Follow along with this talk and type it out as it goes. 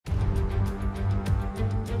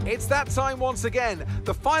It's that time once again,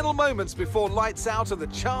 the final moments before lights out and the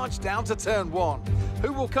charge down to turn 1.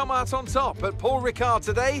 Who will come out on top at Paul Ricard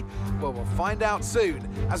today? Well, we'll find out soon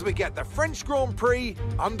as we get the French Grand Prix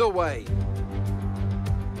underway.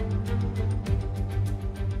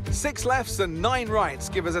 6 lefts and 9 rights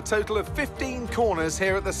give us a total of 15 corners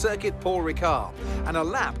here at the Circuit Paul Ricard, and a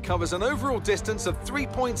lap covers an overall distance of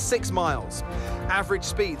 3.6 miles. Average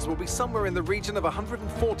speeds will be somewhere in the region of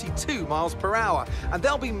 142 miles per hour, and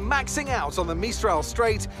they'll be maxing out on the Mistral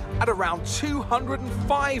Straight at around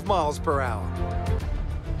 205 miles per hour.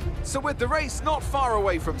 So with the race not far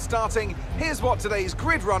away from starting, here's what today's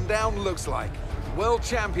grid rundown looks like. World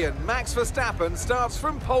champion Max Verstappen starts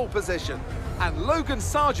from pole position, and Logan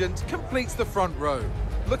Sargent completes the front row.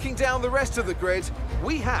 Looking down the rest of the grid,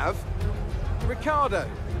 we have Ricciardo,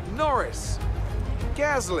 Norris,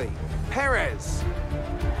 Gasly, Perez,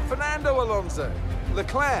 Fernando Alonso,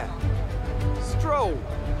 Leclerc, Stroll,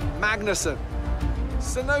 Magnussen,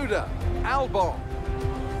 Tsunoda, Albon,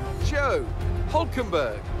 Joe,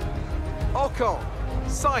 Hülkenberg, Ocon,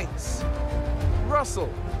 Sainz,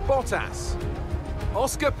 Russell, Bottas,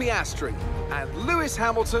 Oscar Piastri, and Lewis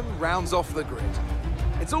Hamilton rounds off the grid.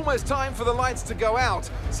 It's almost time for the lights to go out,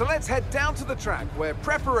 so let's head down to the track where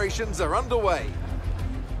preparations are underway.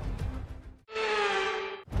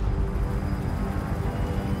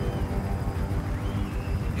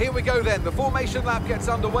 Here we go then, the formation lap gets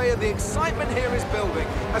underway and the excitement here is building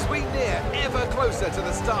as we near ever closer to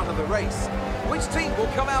the start of the race. Which team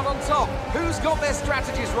will come out on top? Who's got their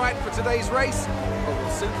strategies right for today's race? Well,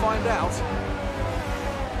 we'll soon find out.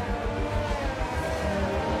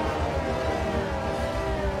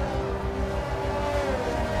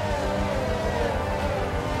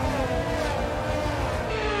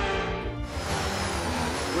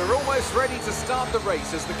 We're almost ready to start the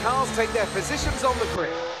race as the cars take their positions on the grid,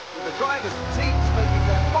 with the drivers and teams making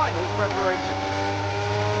their final preparations.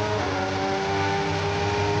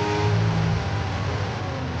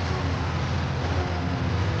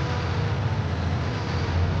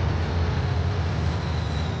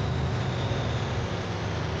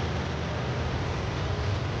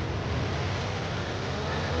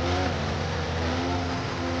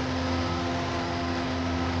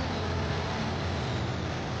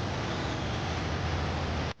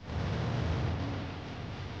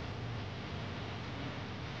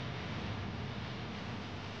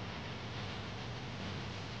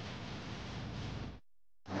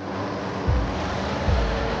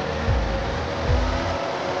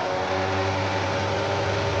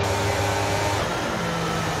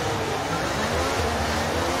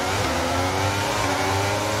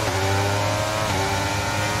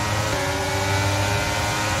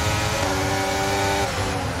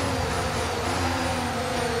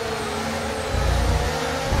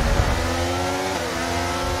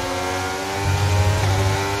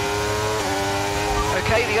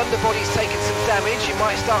 Okay, the underbody's taken some damage. You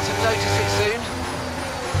might start to notice it soon.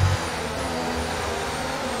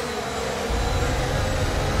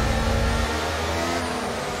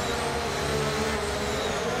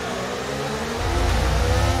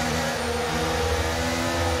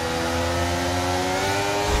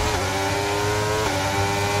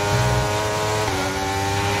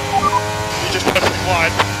 You just left it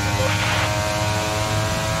wide.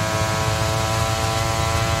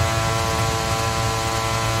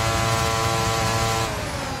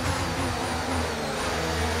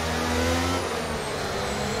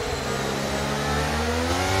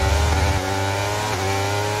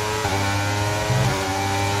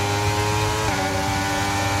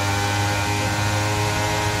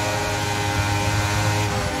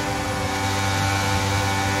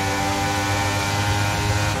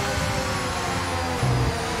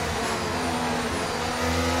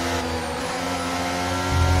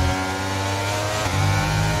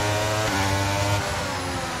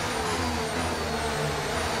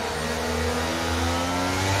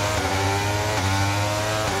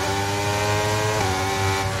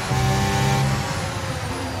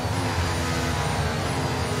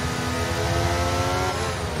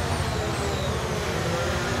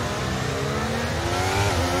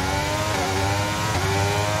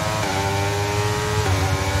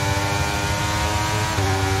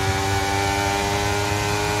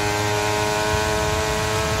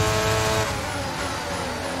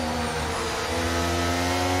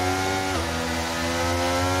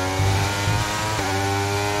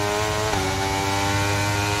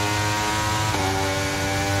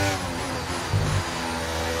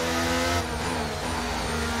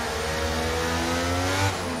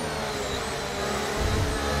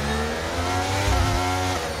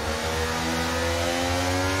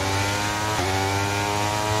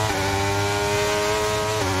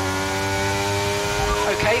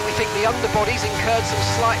 The underbody's incurred some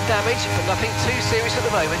slight damage, but nothing too serious at the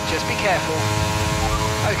moment. Just be careful.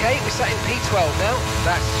 Okay, we're sat in P12 now.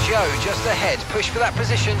 That's Joe just ahead. Push for that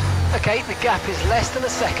position. Okay, the gap is less than a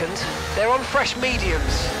second. They're on fresh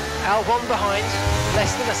mediums. Albon behind.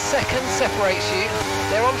 Less than a second separates you.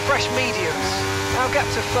 They're on fresh mediums. Our gap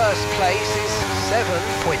to first place is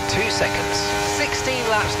 7.2 seconds. 16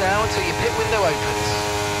 laps now until your pit window opens.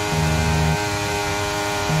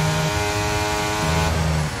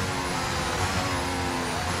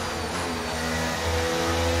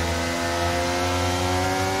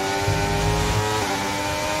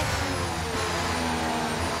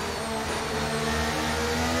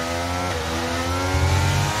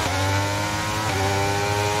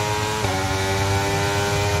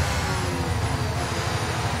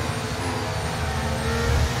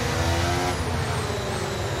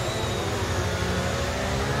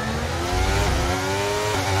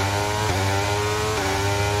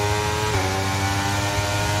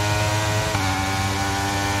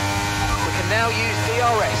 Now use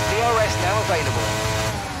DRS now available.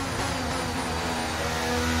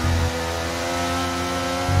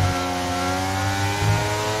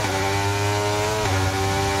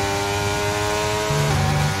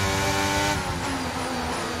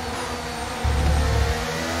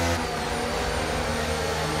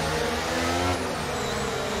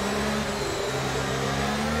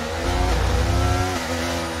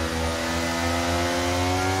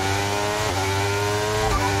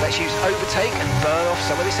 Let's use overtake and burn off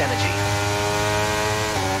some of this energy.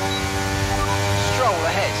 Stroll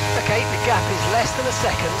ahead. Okay, the gap is less than a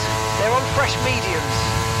second. They're on fresh mediums.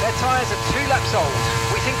 Their tyres are 2 laps old.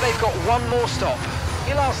 We think they've got one more stop.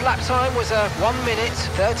 Your last lap time was a 1 minute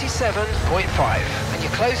 37.5, and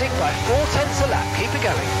you're closing by 0.4 a lap. Keep it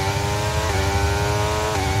going.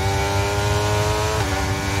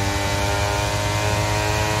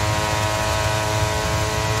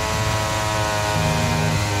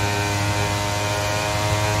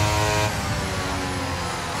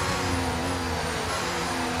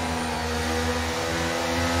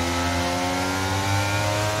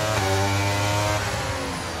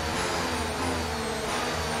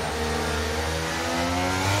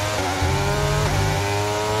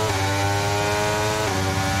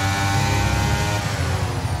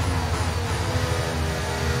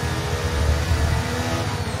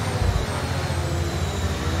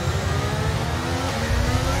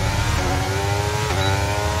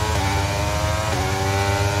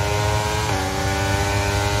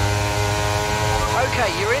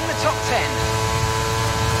 Okay, you're in the top 10.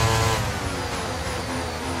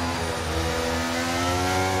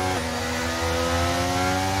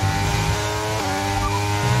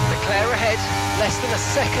 Leclerc ahead, less than a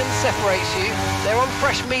second separates you. They're on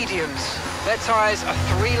fresh mediums. Their tyres are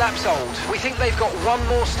 3 laps old. We think they've got one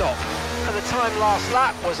more stop. And the time last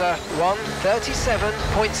lap was a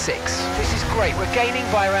 1:37.6. This is great, we're gaining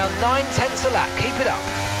by around 0.9 a lap. Keep it up.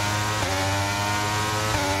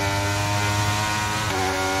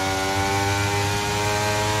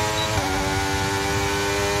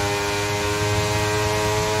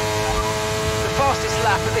 Fastest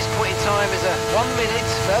lap at this point in time is a 1 minute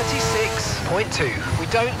 36.2. We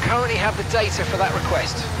don't currently have the data for that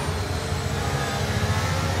request.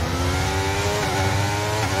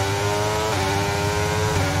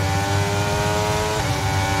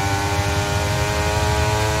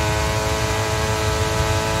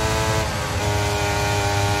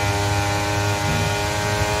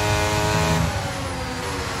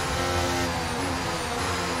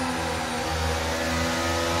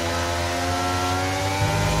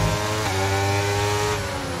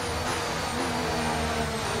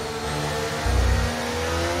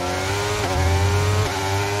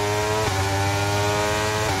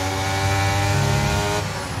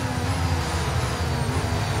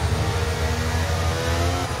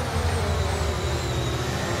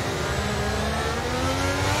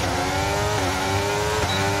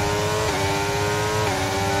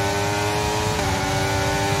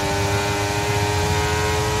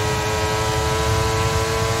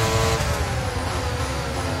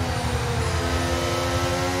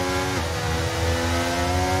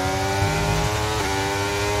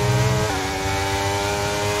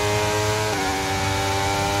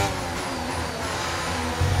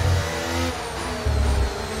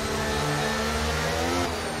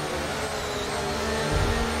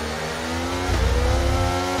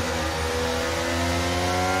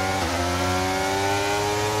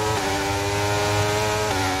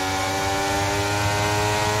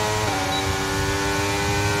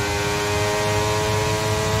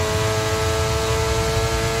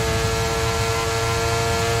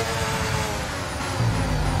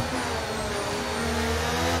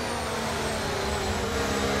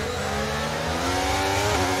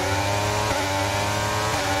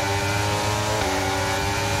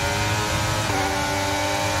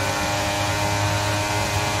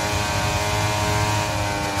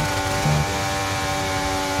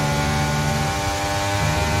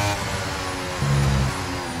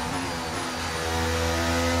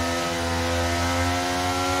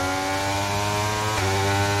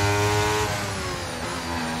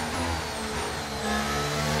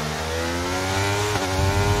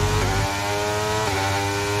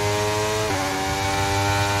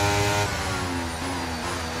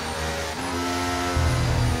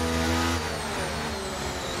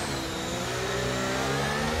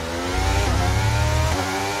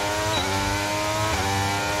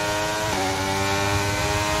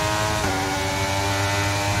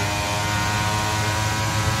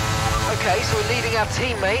 Okay, so we're leading our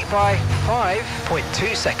teammate by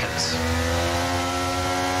 5.2 seconds.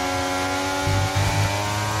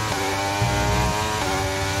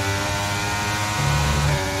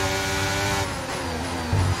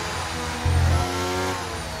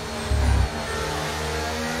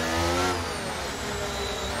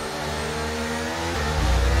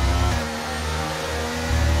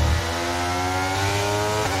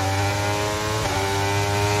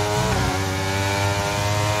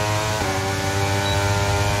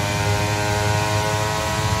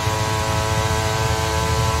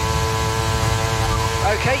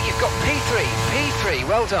 Okay, you've got P3,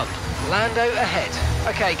 well done. Lando ahead.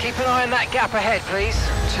 Okay, keep an eye on that gap ahead, please.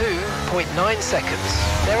 2.9 seconds.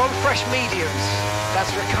 They're on fresh mediums.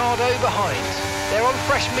 That's Ricardo behind. They're on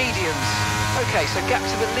fresh mediums. Okay, so gap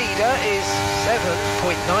to the leader is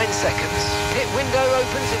 7.9 seconds. Pit window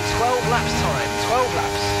opens in 12 laps time. 12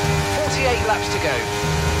 laps. 48 laps to go.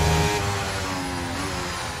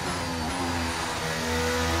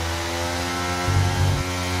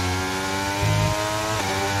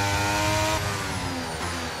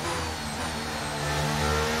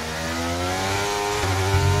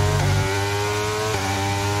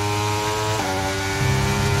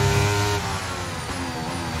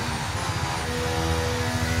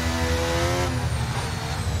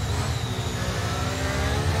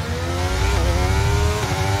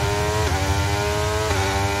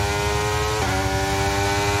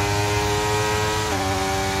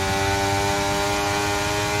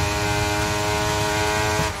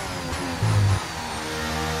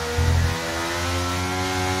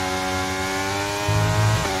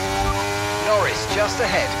 Just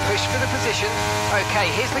ahead, push for the position. Okay,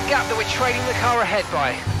 here's the gap that we're trailing the car ahead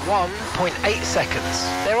by. 1.8 seconds.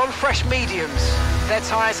 They're on fresh mediums. Their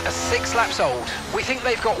tyres are 6 laps old. We think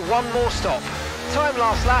they've got one more stop. Time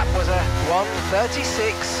last lap was a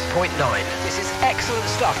 1:36.9. This is excellent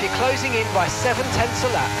stuff. You're closing in by 7/10 a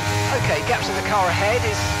lap. Okay, gap to the car ahead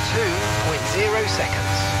is 2.0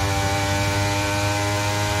 seconds.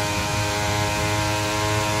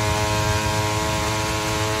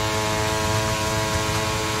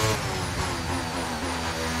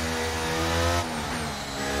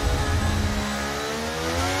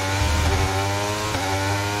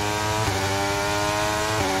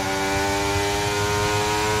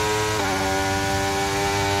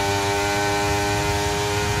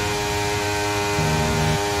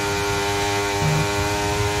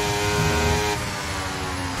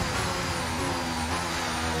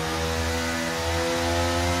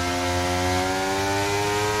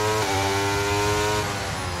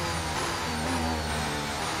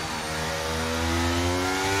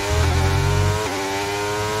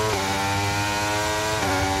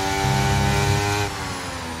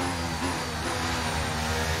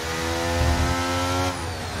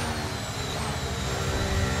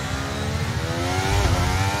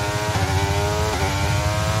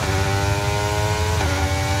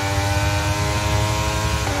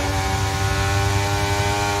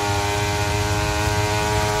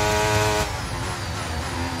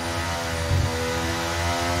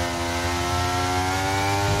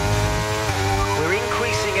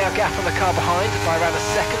 Gap on the car behind by around a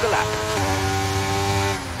second a lap.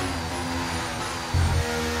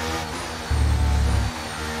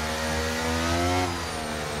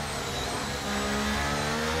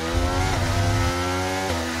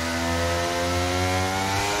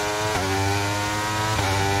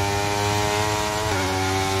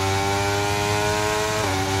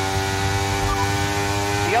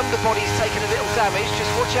 The underbody's taken a little damage,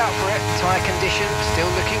 just watch out for it. Tyre condition still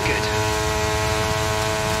looking good.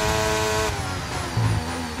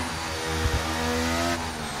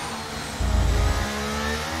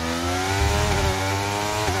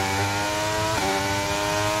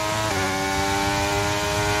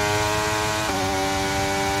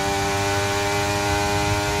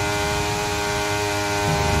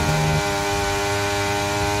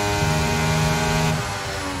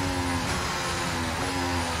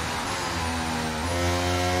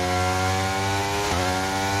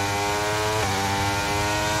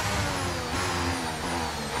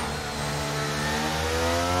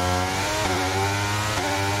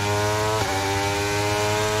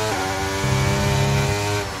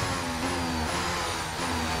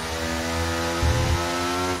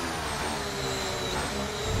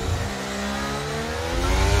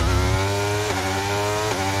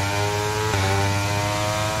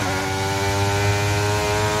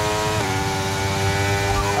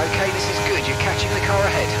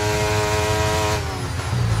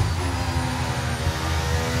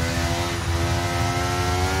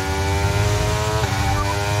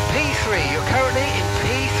 P3, you're currently in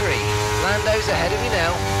P3. randos ahead of you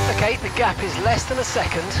now. Okay, the gap is less than a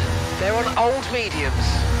second. They're on old mediums.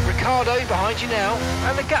 Ricardo behind you now,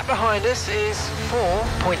 and the gap behind us is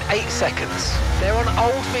 4.8 seconds. They're on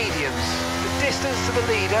old mediums. The distance to the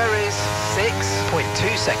leader is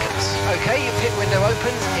 6.2 seconds. Okay, your pit window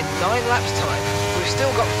opens in 9 laps time. We've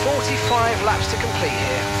still got 45 laps to complete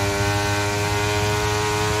here.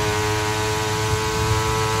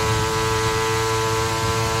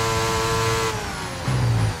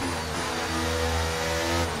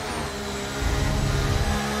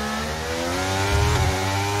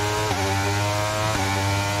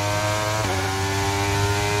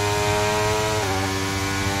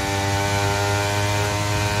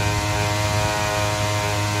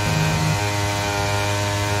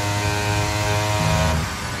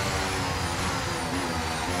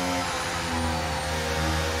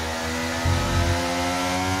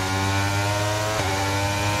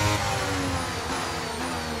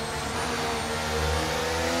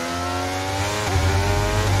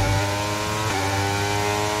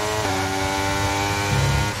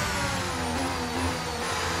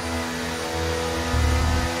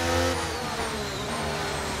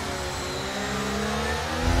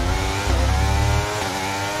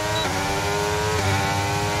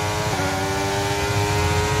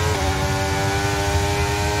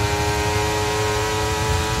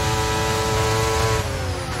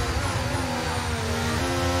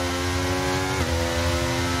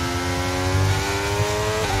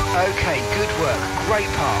 Okay, good work. Great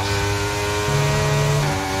pass.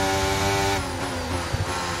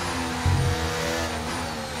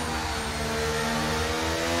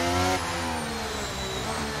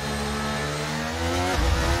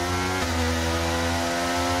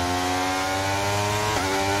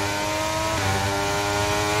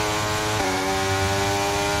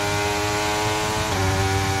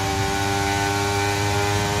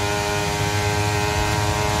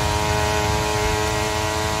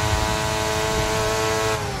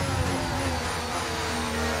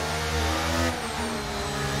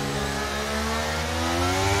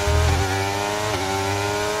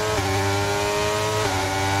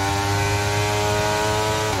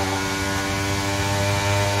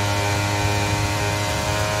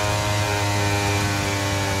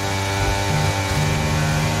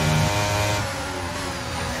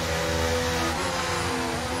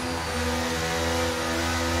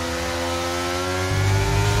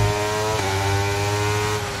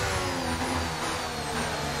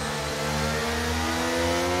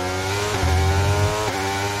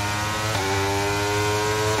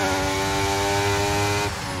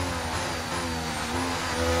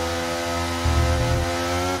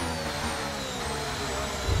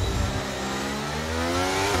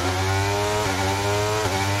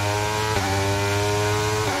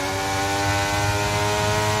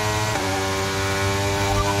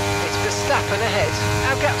 Verstappen ahead.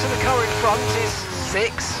 Our gap to the car in front is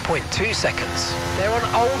 6.2 seconds. They're on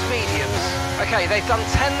old mediums. Okay, they've done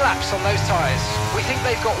 10 laps on those tyres. We think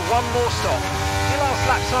they've got one more stop. Your last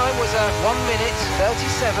lap time was a 1 minute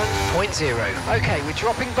 37.0. Okay, we're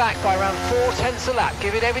dropping back by around 4/10 a lap.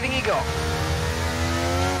 Give it everything you got.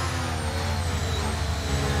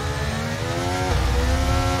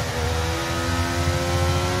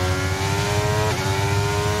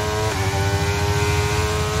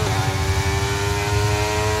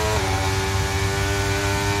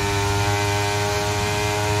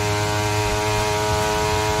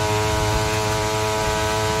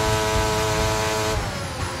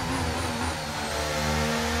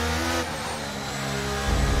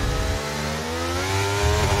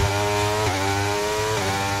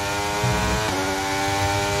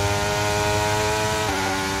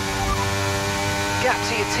 Gap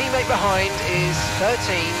to your teammate behind is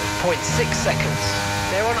 13.6 seconds.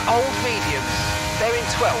 They're on old mediums. They're in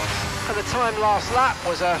 12th, and the time last lap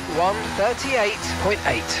was a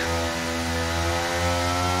 1:38.8.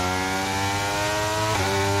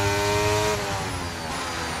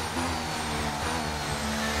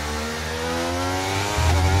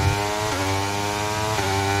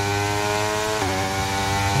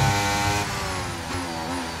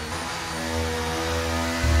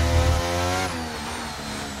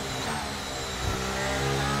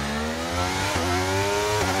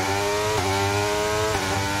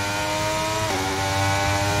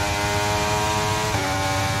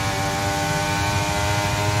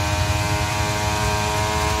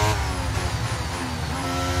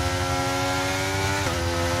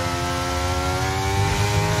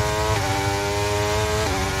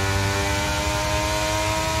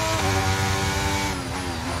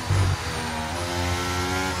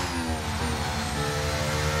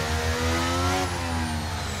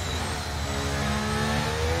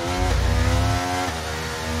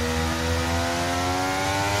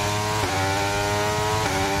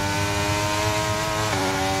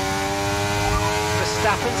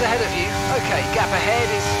 Verstappen's ahead of you. Okay, gap ahead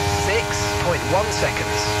is 6.1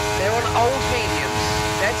 seconds. They're on old mediums.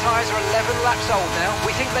 Their tyres are 11 laps old now.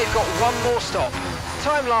 We think they've got one more stop.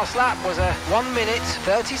 Time last lap was a 1 minute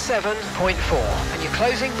 37.4, and you're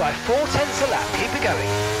closing by 0.4 a lap. Keep it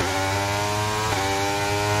going.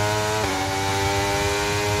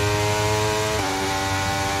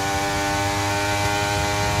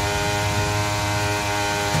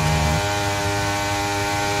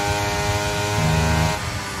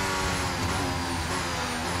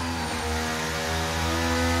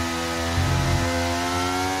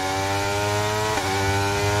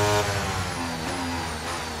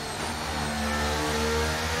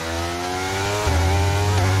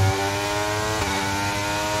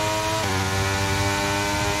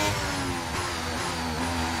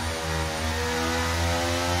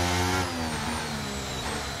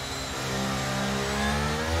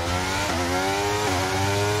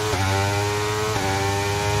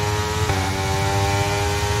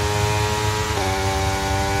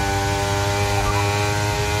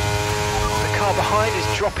 Behind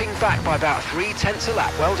is dropping back by about 0.3 a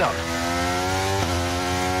lap. Well done.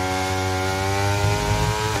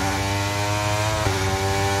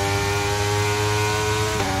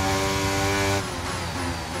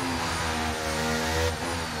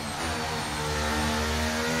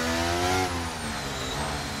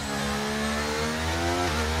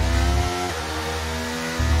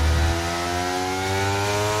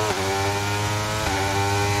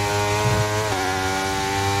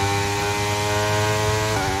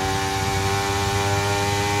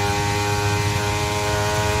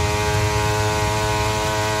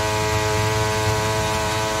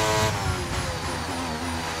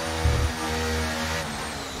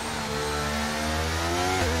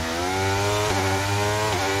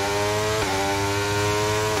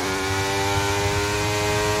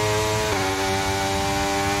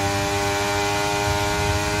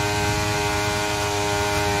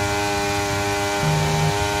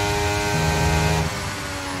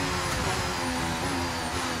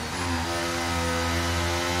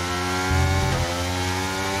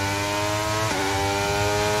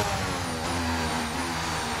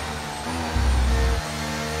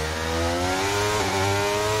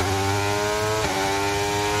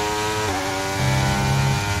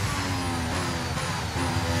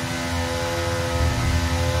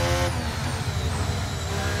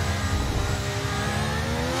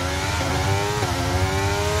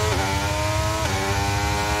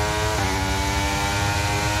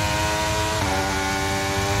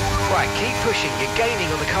 Right, keep pushing, you're gaining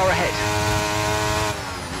on the car ahead.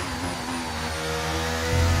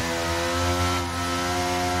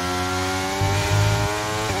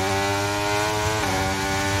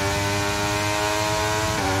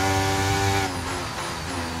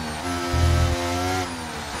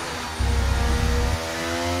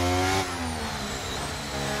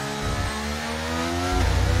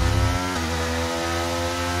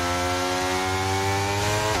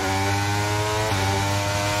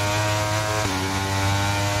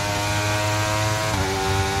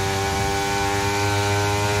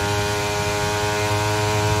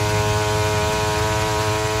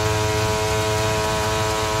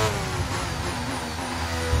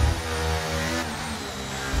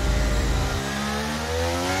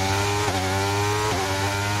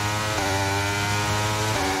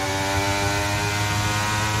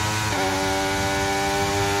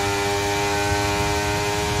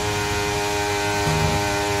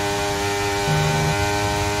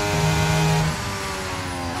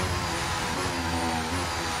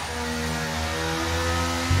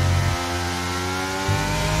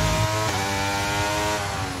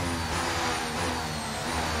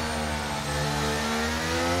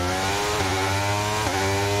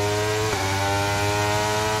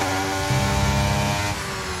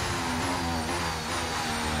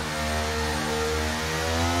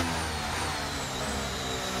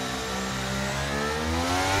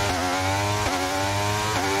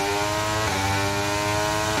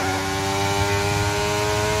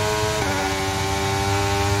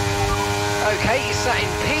 Okay, you're sat in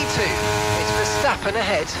P2. It's Verstappen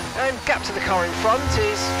ahead, and gap to the car in front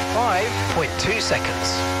is 5.2 seconds.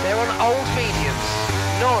 They're on old mediums.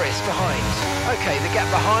 Norris behind. Okay, the gap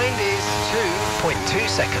behind is 2.2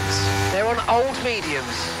 seconds. They're on old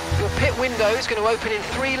mediums. Your pit window is going to open in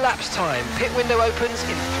 3 laps time. Pit window opens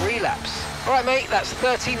in 3 laps. All right, mate, that's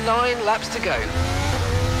 39 laps to go.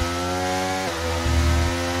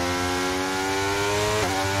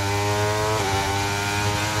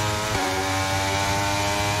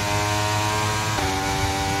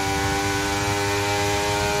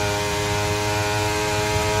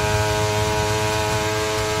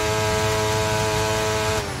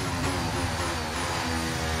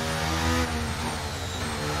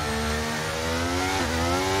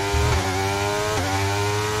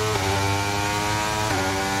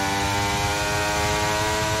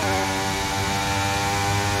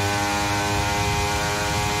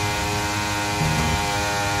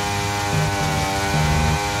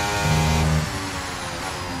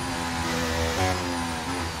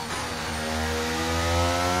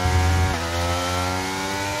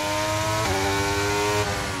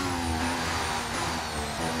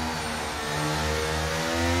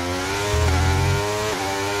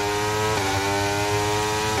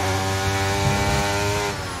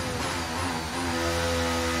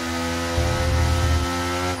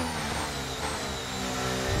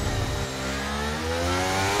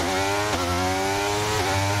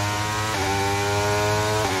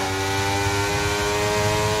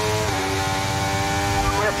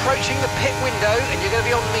 approaching the pit window and you're going to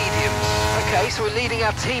be on mediums. Okay, so we're leading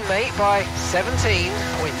our teammate by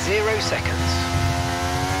 17.0 seconds.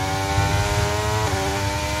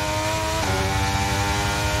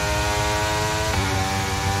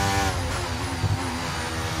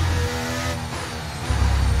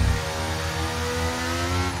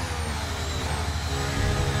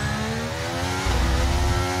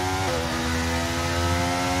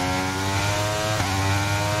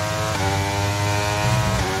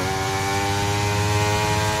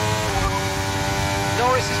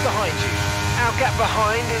 Is behind you. Our gap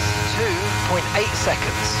behind is 2.8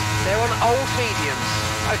 seconds. They're on old mediums.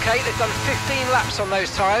 Okay, they've done 15 laps on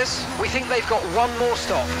those tyres. We think they've got one more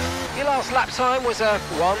stop. Your last lap time was a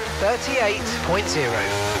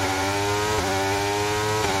 1:38.0.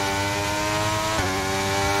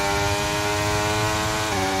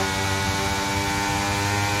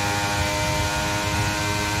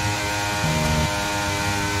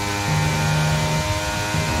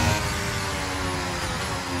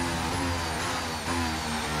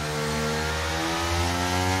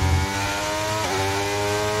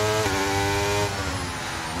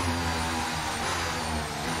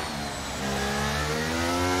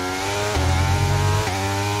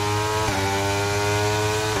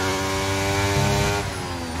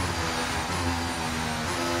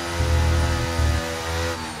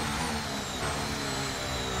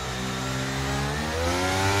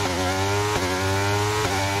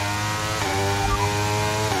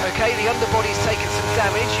 Okay, the underbody's taken some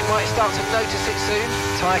damage. You might start to notice it soon.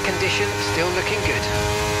 Tyre condition still looking good.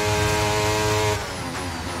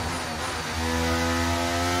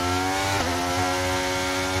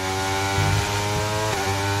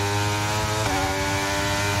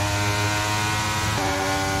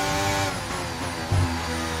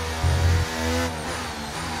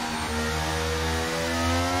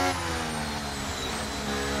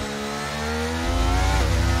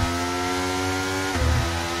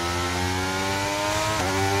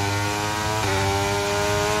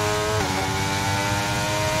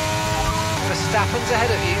 Verstappen's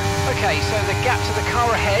ahead of you. Okay, so the gap to the car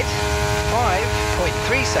ahead,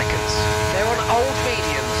 5.3 seconds. They're on old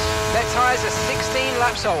mediums. Their tyres are 16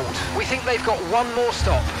 laps old. We think they've got one more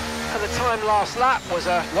stop. And the time last lap was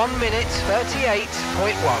a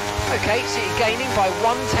 1:38.1. Okay, so you're gaining by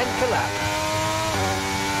 1/10 a lap.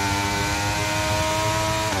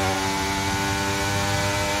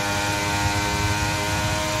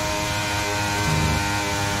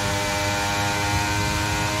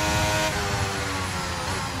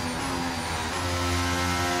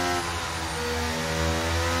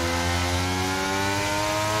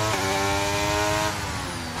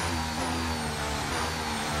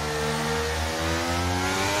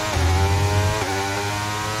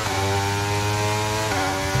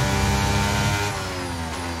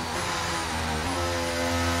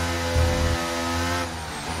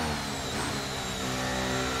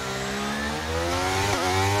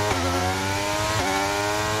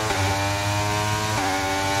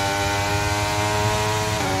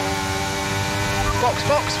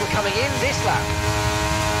 Box, we're coming in this lap.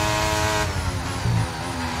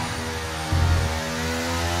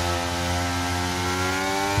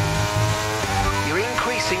 You're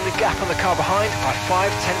increasing the gap on the car behind by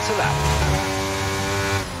 5/10 a lap.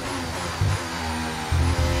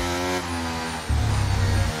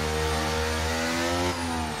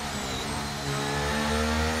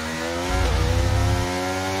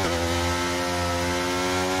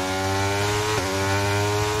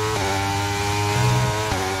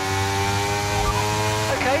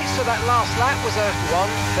 So that last lap was a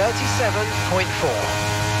 1:37.4.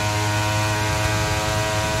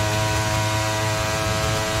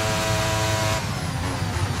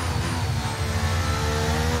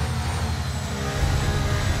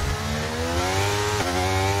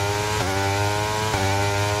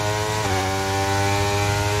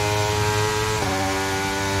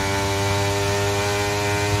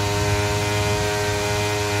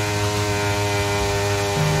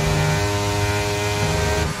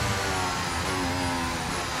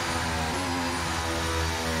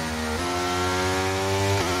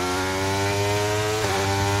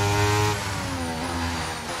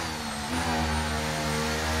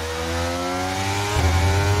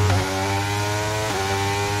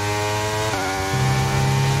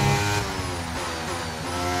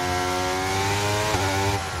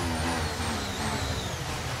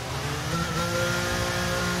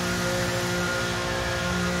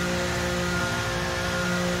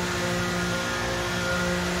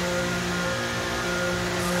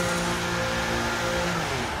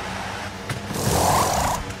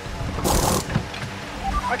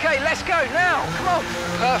 let's go now, come on.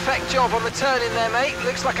 Perfect job on the turn in there, mate.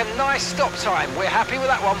 Looks like a nice stop time. We're happy with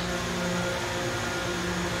that one.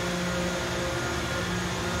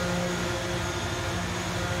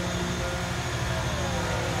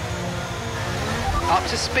 Up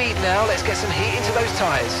to speed now, let's get some heat into those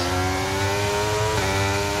tyres.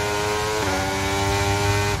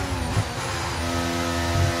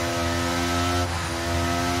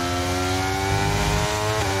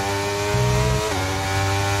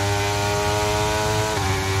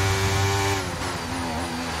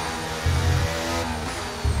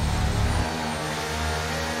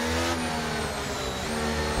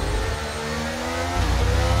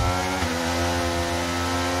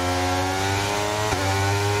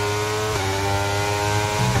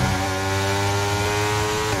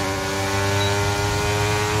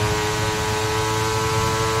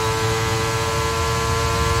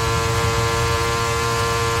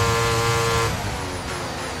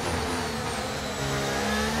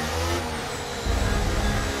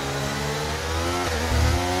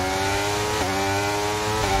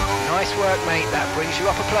 Nice work, mate. That brings you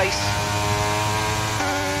up a place.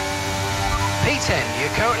 P10, you're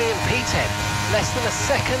currently in P10. Less than a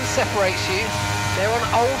second separates you. They're on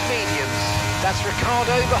old mediums. That's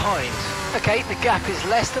Ricardo behind. Okay, the gap is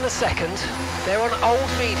less than a second. They're on old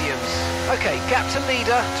mediums. Okay, gap to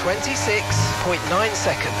leader, 26.9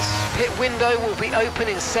 seconds. Pit window will be open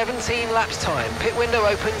in 17 laps time. Pit window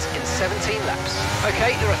opens in 17 laps.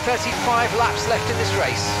 Okay, there are 35 laps left in this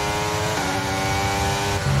race.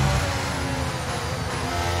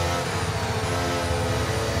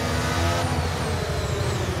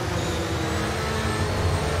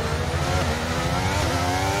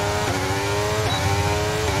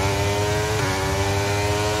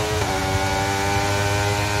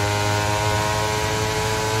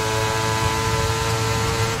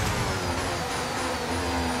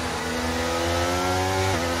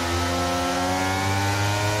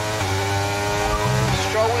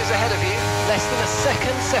 Ahead of you, less than a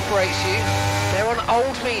second separates you. They're on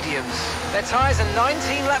old mediums. Their tyres are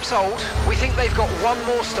 19 laps old. We think they've got one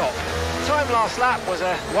more stop. Time last lap was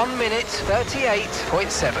a 1 minute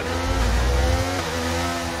 38.7.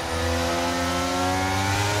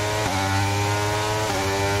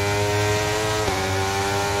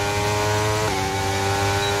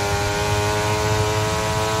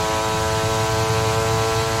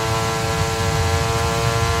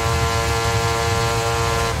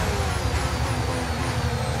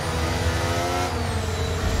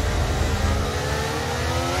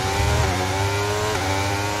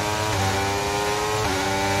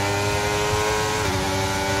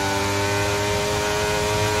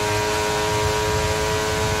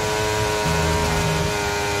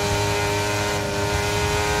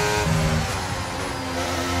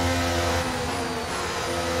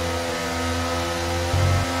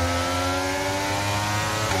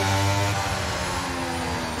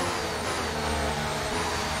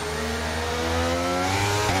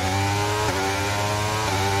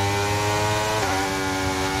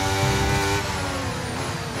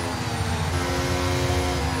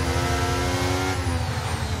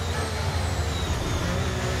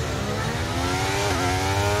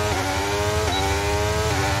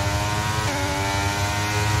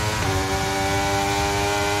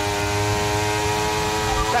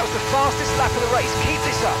 That was the fastest lap of the race. Keep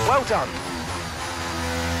this up. Well done.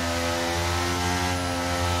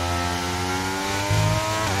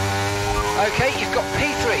 Okay, you've got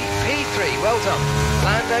P3. P3, well done.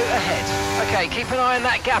 Lando ahead. Okay, keep an eye on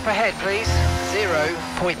that gap ahead, please.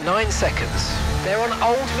 0.9 seconds. They're on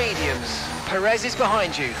old mediums. Perez is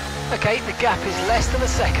behind you. Okay, the gap is less than a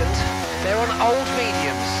second. They're on old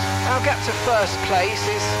mediums. Our gap to first place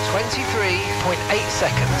is 23.8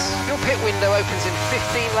 seconds. Your pit window opens in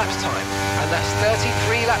 15 laps time, and that's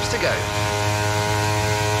 33 laps to go.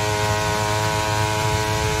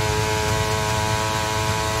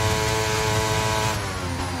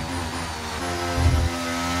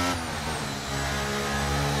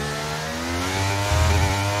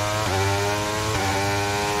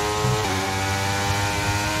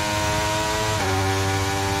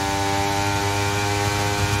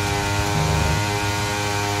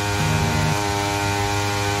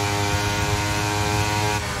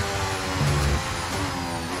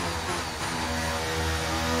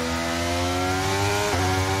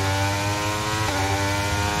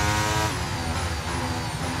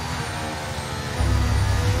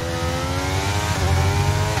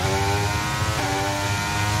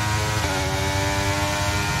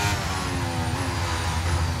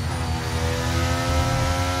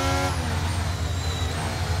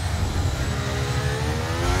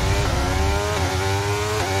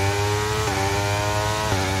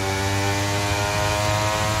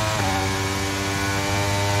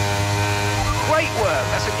 Great work,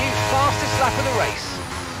 that's a new fastest lap of the race.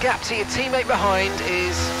 Gap to your teammate behind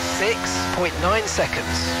is 6.9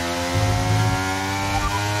 seconds.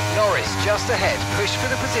 Norris just ahead, push for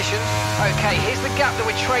the position. Okay, here's the gap that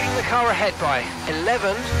we're trailing the car ahead by,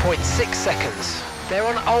 11.6 seconds. They're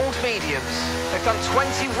on old mediums. They've done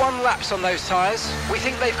 21 laps on those tyres. We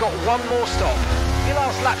think they've got one more stop. Your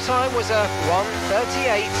last lap time was a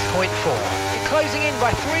 1:38.4. You're closing in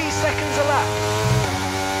by 3 seconds a lap.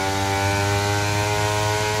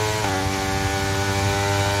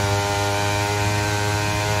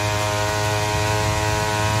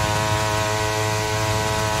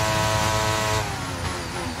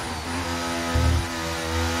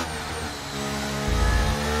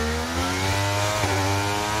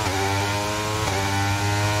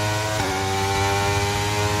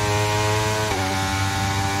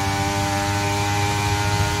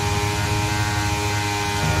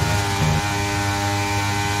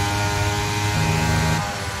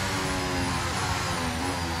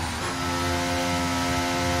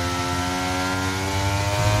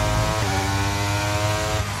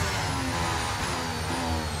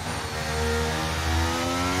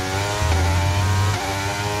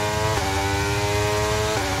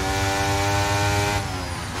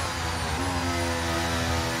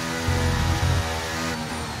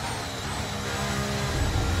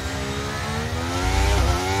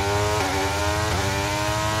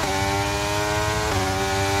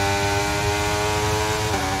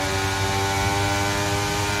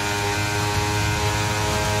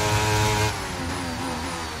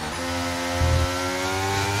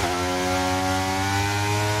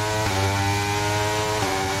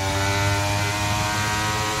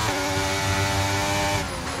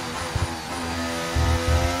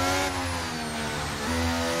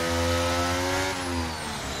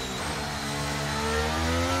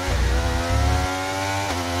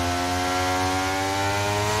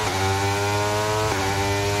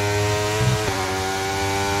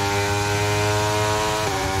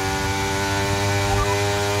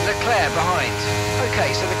 Behind.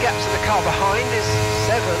 Okay, so the gap to the car behind is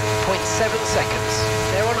 7.7 seconds.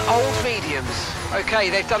 They're on old mediums. Okay,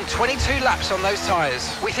 they've done 22 laps on those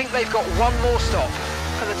tyres. We think they've got one more stop.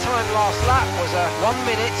 And the time last lap was a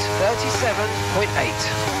 1:37.8.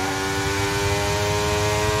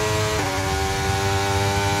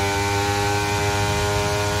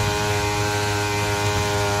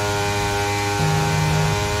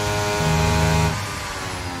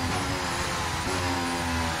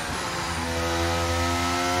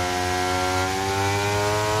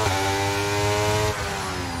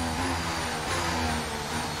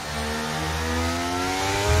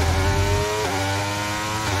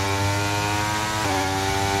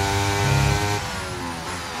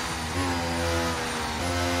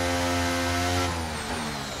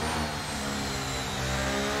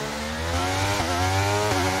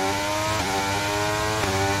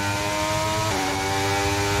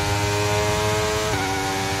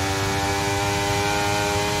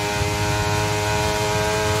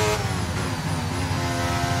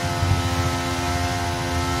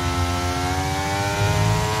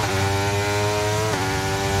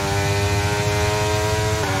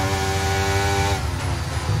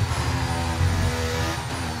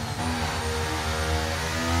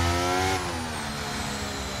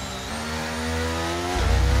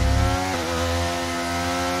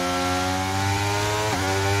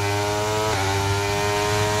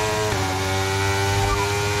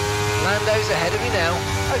 Lando's ahead of you now.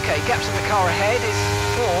 Okay, gap to the car ahead is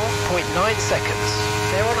 4.9 seconds.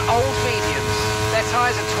 They're on old mediums. Their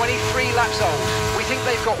tyres are 23 laps old. We think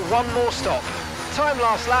they've got one more stop. Time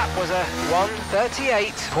last lap was a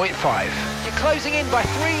 1:38.5. You're closing in by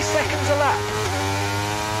 3 seconds a lap.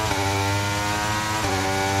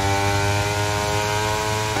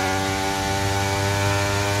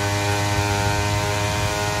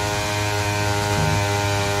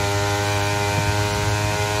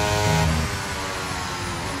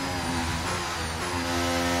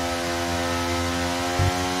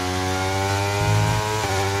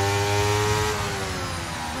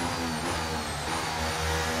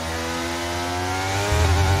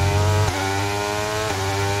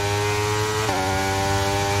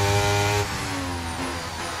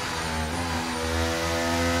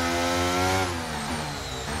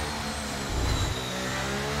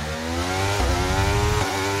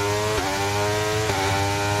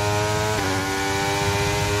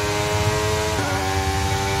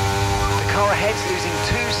 Ahead's losing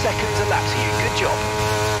 2 seconds a lap to you. Good job.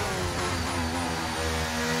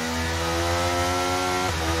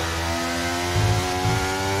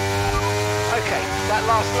 Okay, that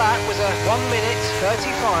last lap was a 1 minute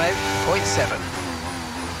 35.7.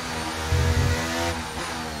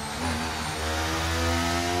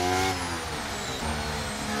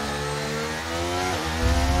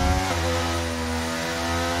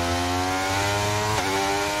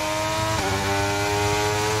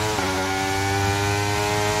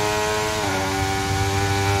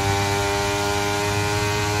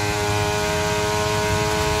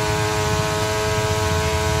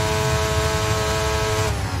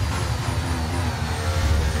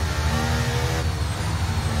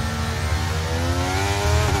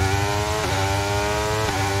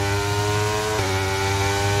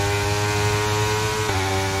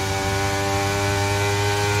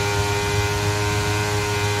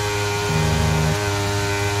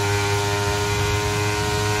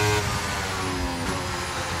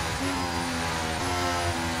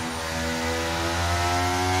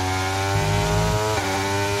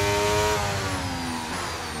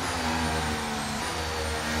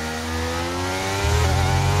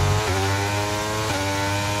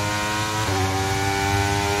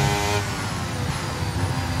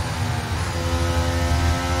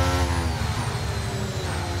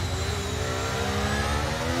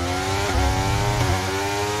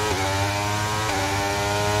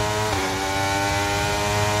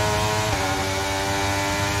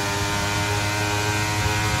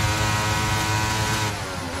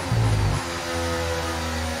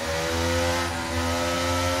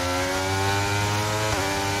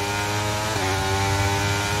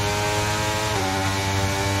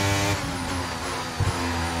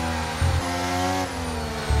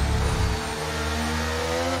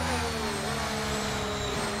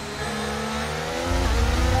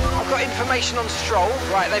 Information on Stroll.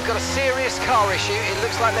 Right, they've got a serious car issue. It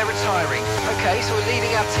looks like they're retiring. Okay, so we're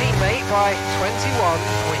leading our teammate by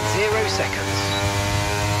 21.0 seconds.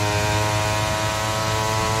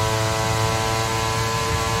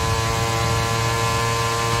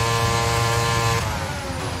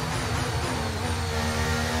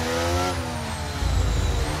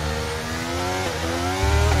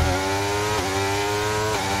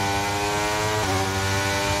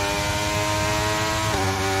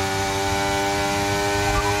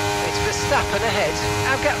 Verstappen ahead.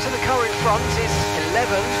 Our gap to the car in front is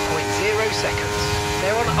 11.0 seconds.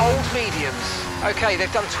 They're on old mediums. Okay,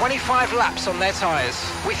 they've done 25 laps on their tyres.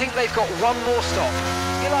 We think they've got one more stop.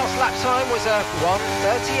 Your last lap time was a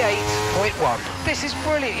 1:38.1. This is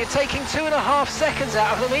brilliant. You're taking 2.5 seconds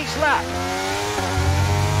out of them each lap.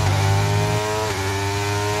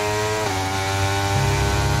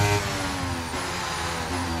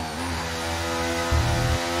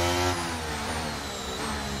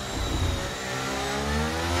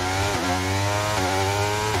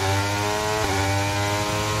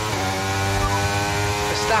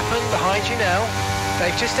 Verstappen behind you now.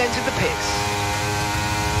 They've just entered the pits.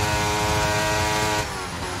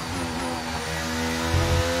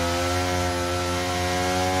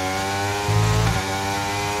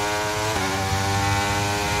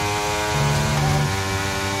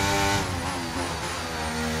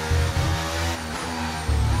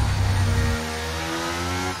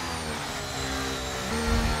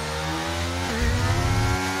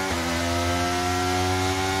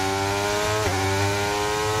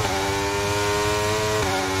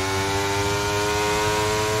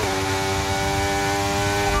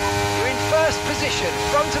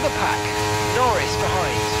 Front of the pack, Norris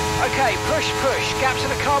behind. Okay, push, gap to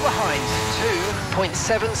the car behind,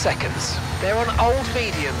 2.7 seconds. They're on old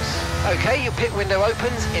mediums. Okay, your pit window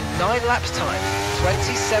opens in 9 laps time,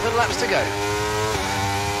 27 laps to go.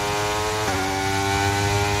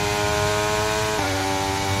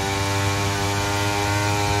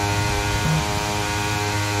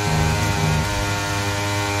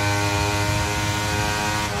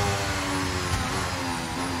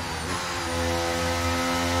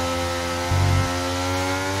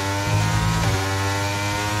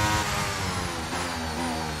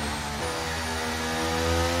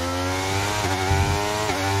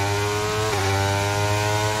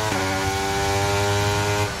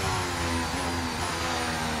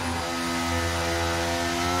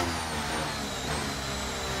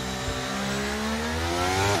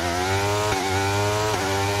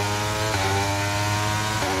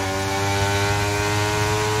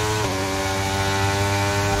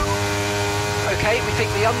 Okay, we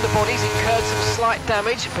think the underbody's incurred some slight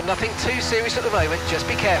damage, but nothing too serious at the moment. Just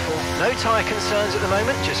be careful. No tyre concerns at the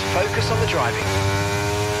moment, just focus on the driving.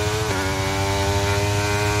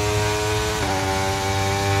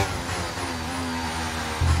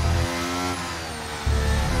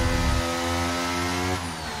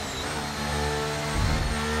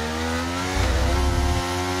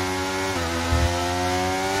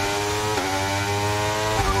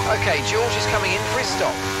 Okay, George is coming in for his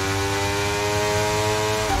stop.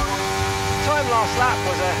 Time last lap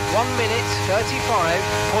was a 1 minute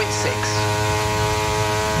 35.6.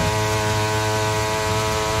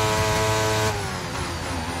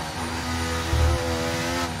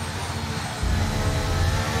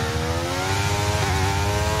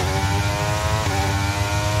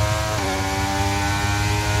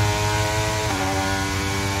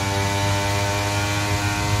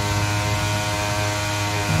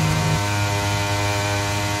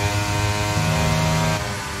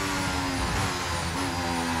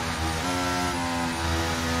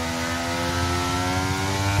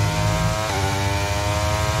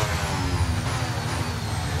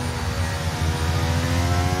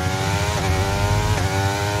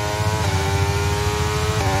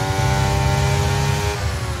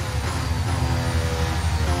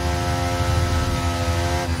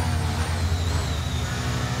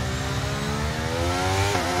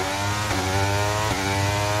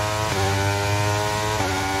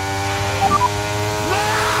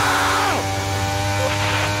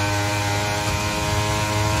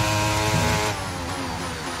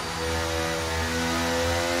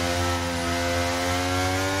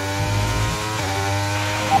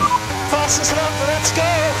 Fastest lap, let's go!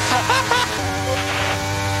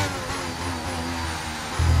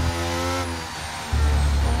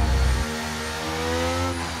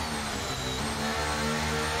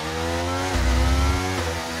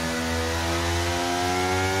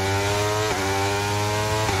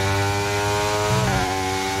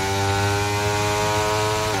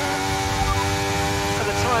 And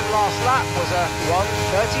the time last lap was a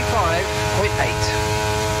 1:35.8.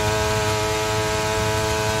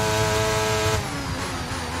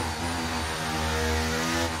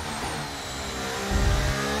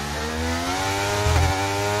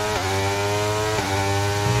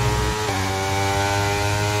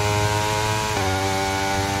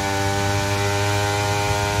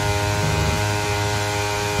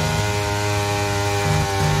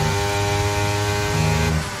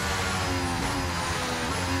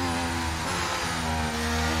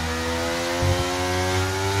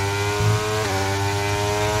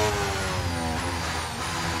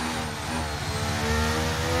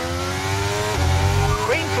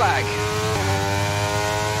 Flag.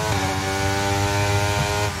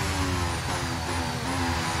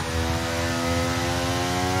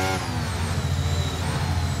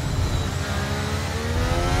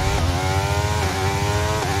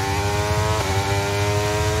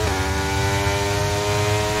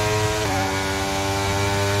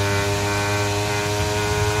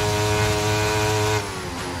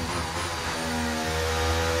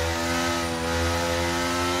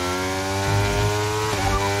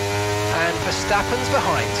 Verstappen's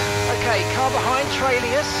behind. Okay, car behind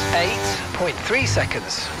trailing us 8.3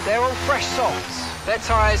 seconds. They're on fresh softs. Their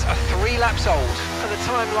tyres are 3 laps old, and the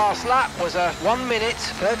time last lap was a 1 minute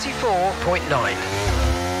 34.9.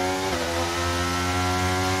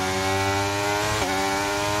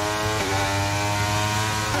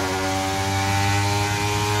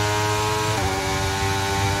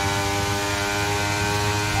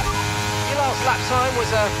 Your last lap time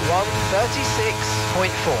was a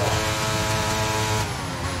 1:36.4.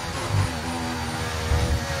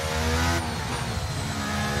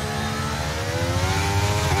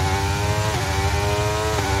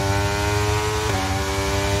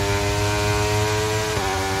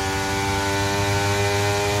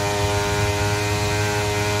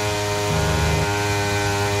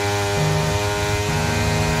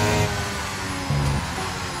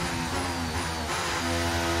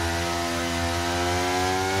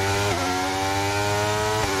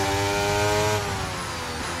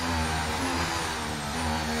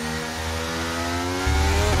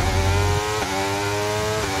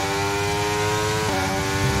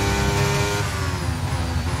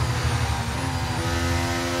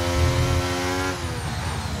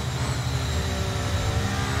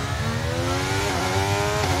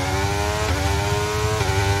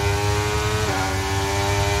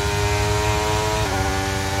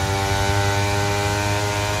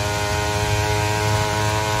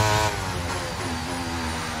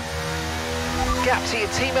 Gap to your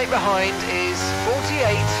teammate behind is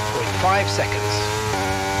 48.5 seconds.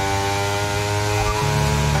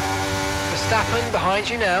 Verstappen behind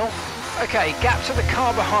you now. Okay, gap to the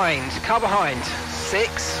car behind,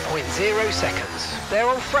 6.0 seconds. They're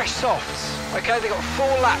on fresh softs. Okay, they've got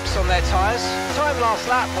 4 laps on their tyres. Time last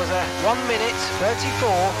lap was a 1 minute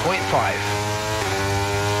 34.5.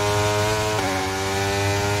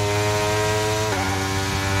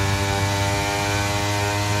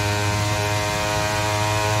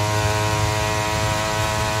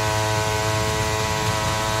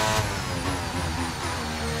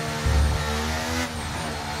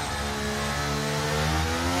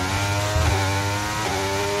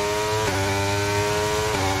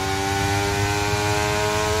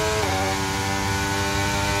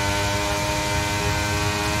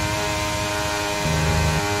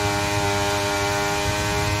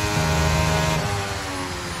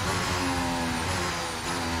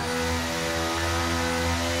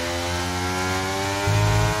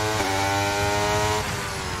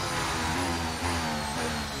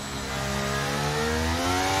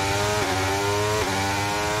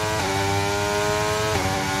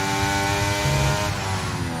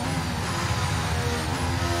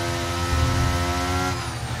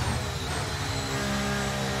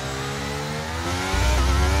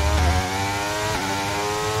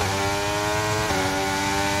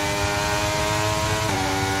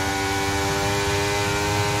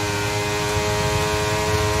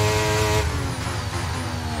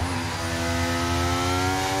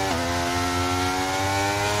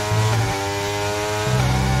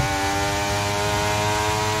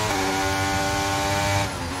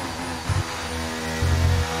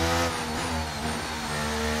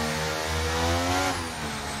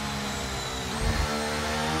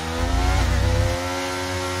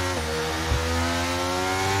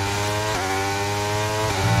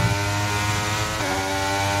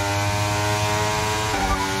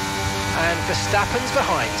 Verstappen's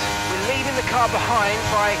behind. We're leaving the car behind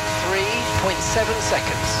by 3.7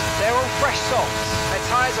 seconds. They're on fresh softs. Their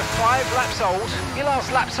tyres are 5 laps old. Your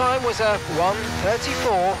last lap time was a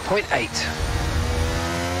 1:34.8.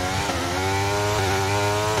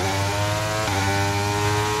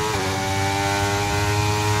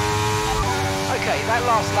 Okay, that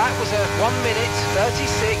last lap was a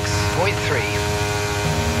 1:36.3.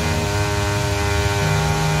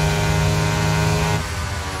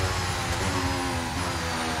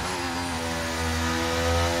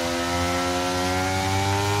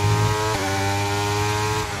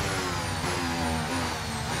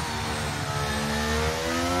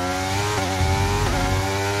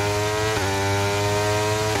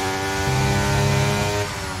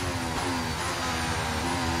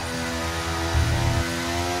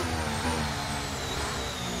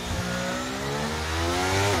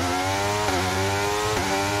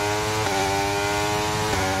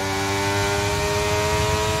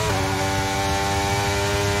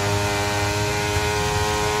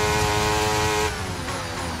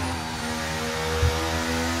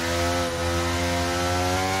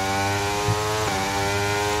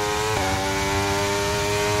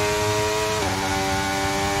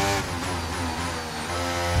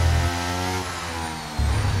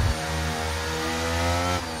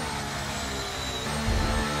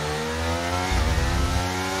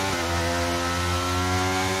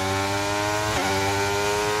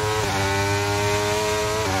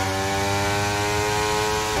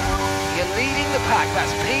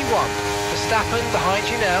 That's P1. Verstappen behind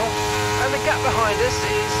you now. And the gap behind us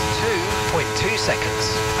is 2.2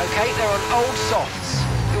 seconds. Okay, they're on old softs.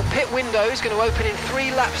 Your pit window is going to open in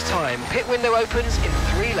 3 laps time. Pit window opens in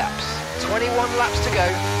 3 laps. 21 laps to go.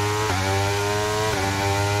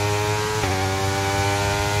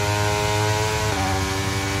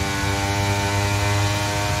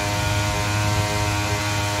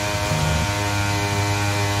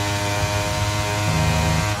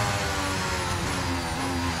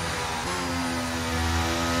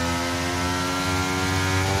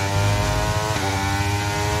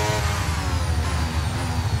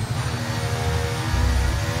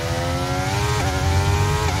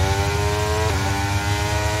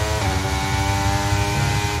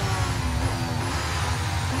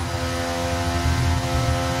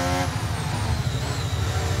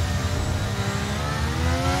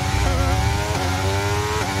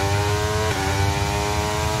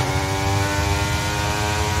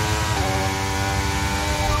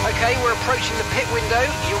 Okay, we're approaching the pit window.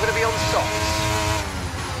 You're going to be on softs.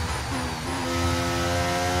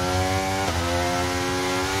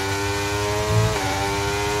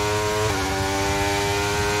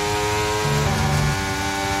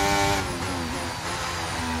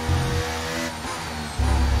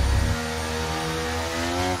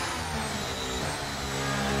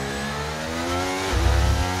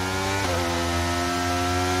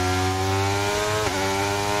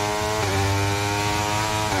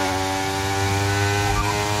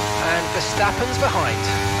 Verstappen's behind.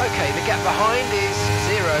 Okay, the gap behind is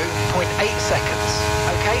 0.8 seconds.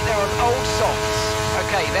 Okay, they're on old softs.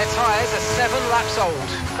 Okay, their tyres are 7 laps old.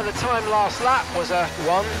 And the time last lap was a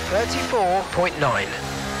 1:34.9.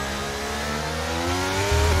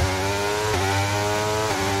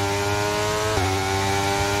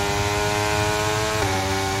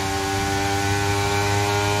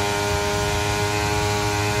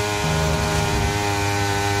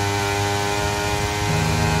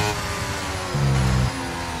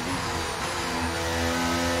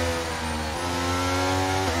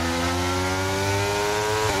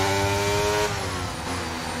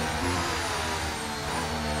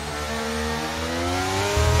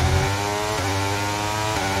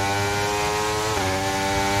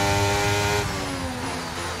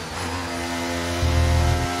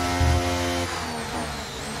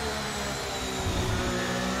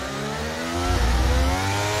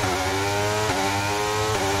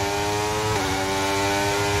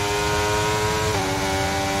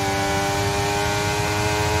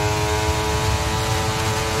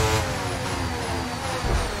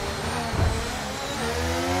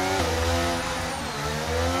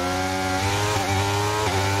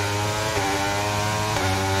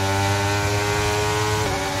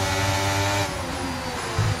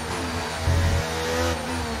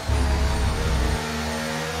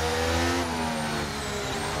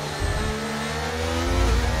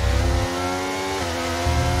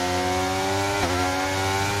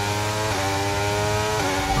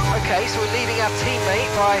 Okay, so we're leading our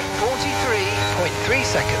teammate by 43.3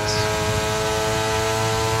 seconds.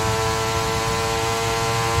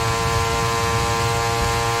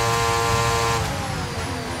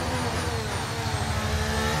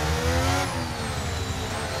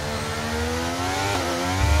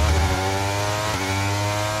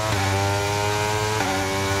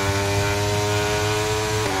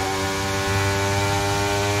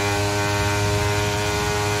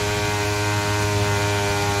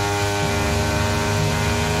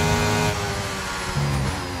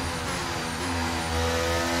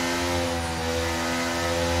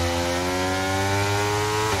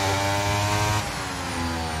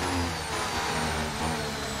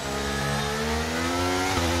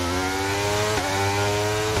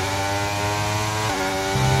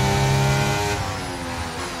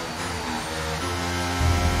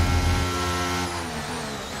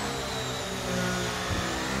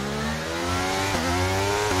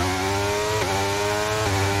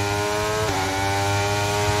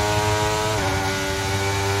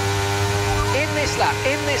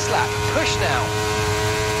 this lap. Push now.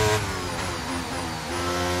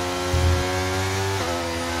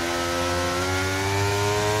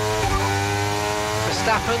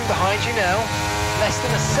 Verstappen behind you now. Less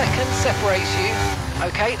than a second separates you.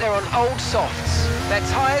 Okay, they're on old softs. Their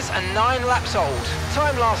tyres are 9 laps old.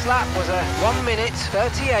 Time last lap was a 1 minute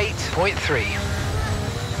 38.3.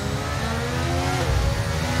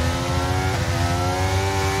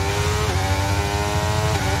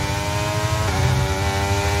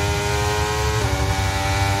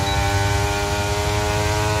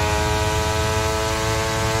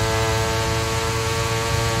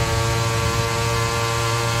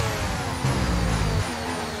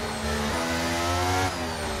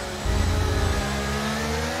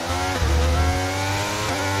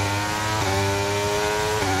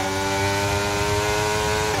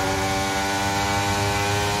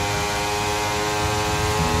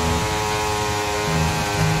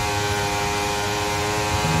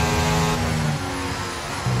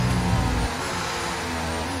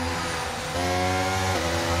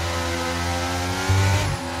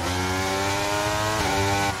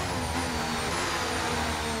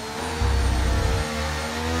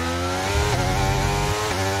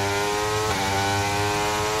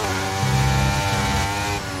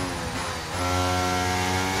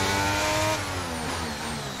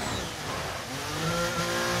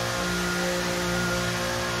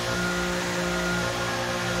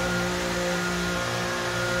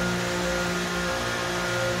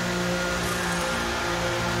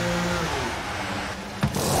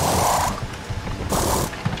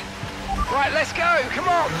 Right, let's go, come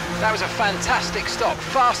on! That was a fantastic stop,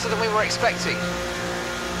 faster than we were expecting.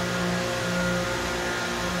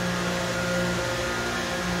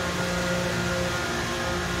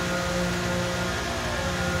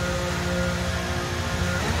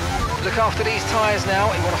 Look after these tyres now,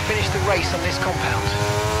 you want to finish the race on this compound.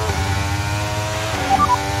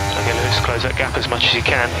 Okay, Lewis, close that gap as much as you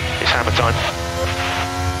can. It's hammer time.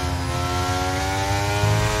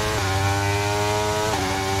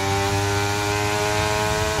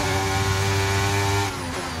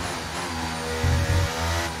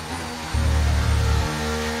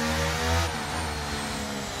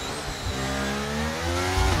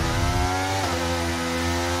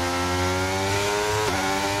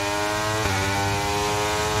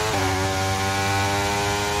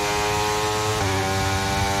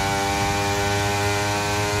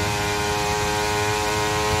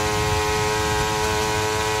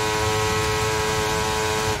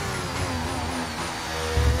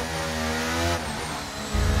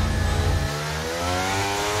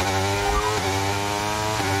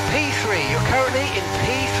 You're currently in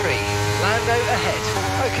P3. Lando ahead.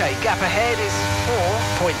 Okay, gap ahead is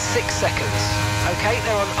 4.6 seconds. Okay,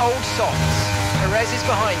 they're on old softs. Perez is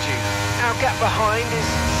behind you. Our gap behind is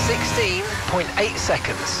 16.8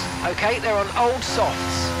 seconds. Okay, they're on old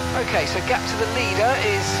softs. Okay, so gap to the leader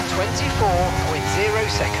is 24.0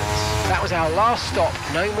 seconds. That was our last stop.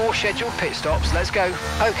 No more scheduled pit stops. Let's go.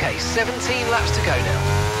 Okay, 17 laps to go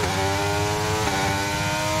now.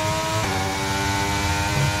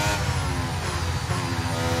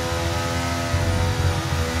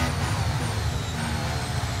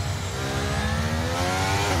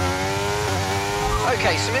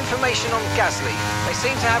 Okay, some information on Gasly. They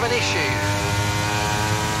seem to have an issue.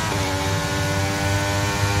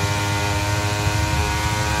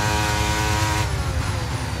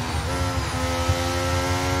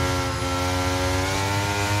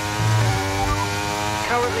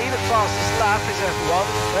 Currently, the fastest lap is at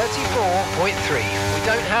 1:34.3. We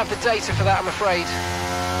don't have the data for that, I'm afraid.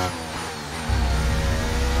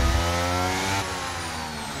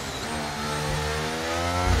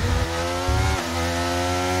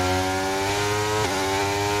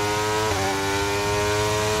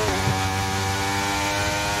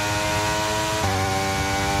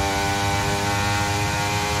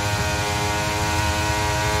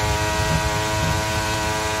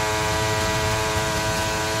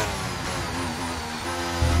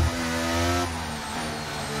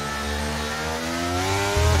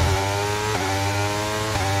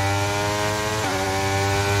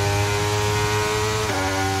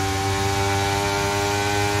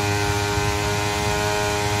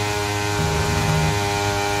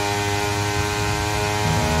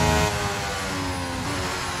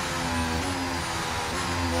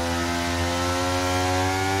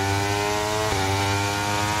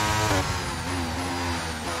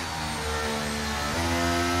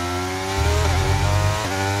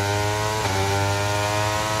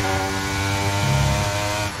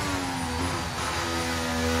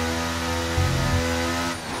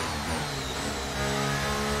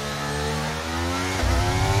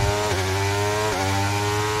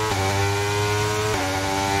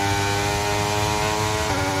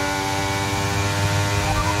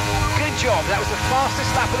 job. That was the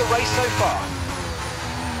fastest lap of the race so far.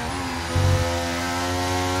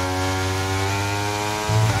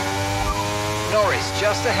 Norris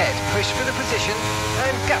just ahead, push for the position,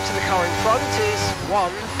 and gap to the car in front is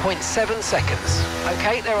 1.7 seconds.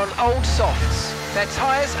 Okay, they're on old softs. Their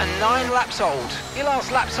tyres are 9 laps old. Your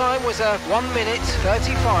last lap time was a 1 minute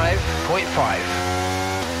 35.5.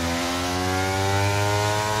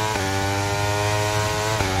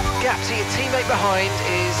 Gap to your teammate behind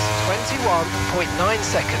is 21.9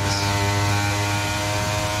 seconds.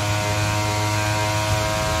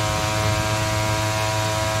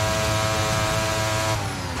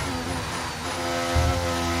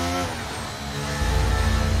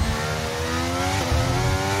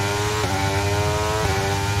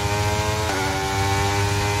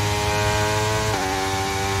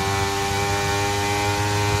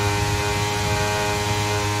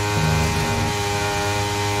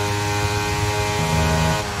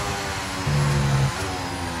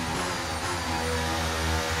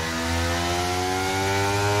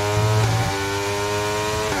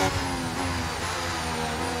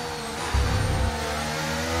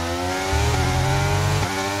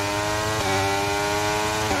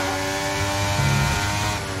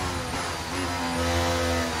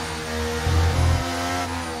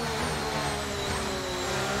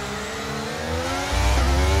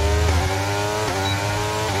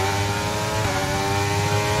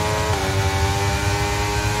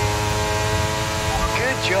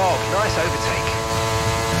 Job, nice overtake.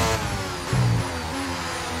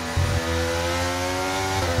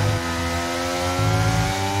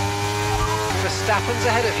 Verstappen's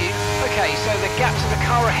ahead of you. Okay, so the gap to the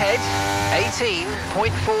car ahead,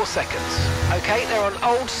 18.4 seconds. Okay, they're on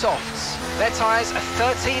old softs. Their tyres are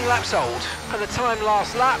 13 laps old, and the time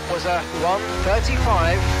last lap was a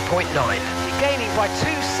 1:35.9. You're gaining by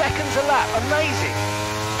 2 seconds a lap, amazing.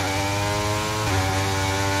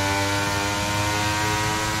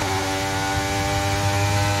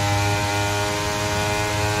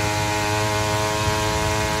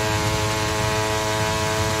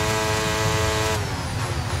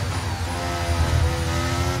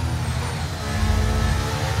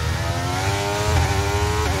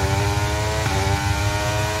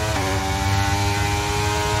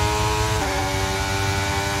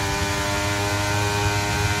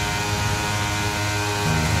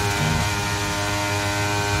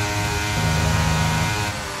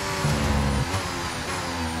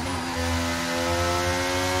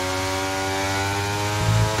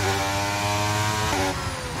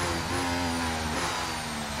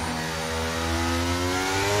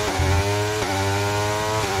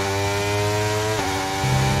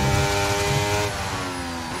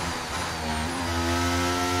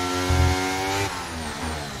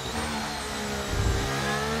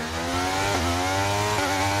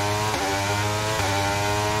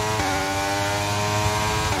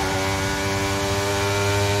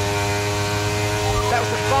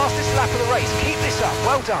 Fastest lap of the race. Keep this up.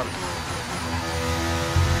 Well done.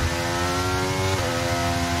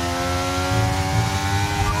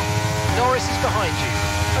 Norris is behind you.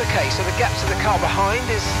 Okay, so the gap to the car behind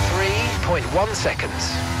is 3.1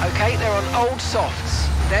 seconds. Okay, they're on old softs.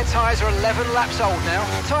 Their tyres are 11 laps old now.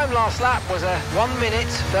 Time last lap was a 1 minute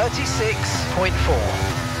 36.4.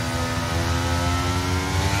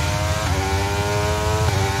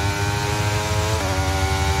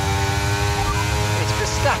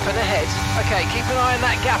 Verstappen ahead. Okay, keep an eye on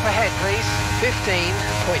that gap ahead, please.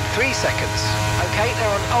 15.3 seconds. Okay, they're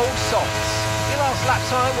on old softs. Your last lap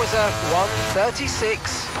time was a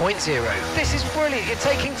 1:36.0. This is brilliant. You're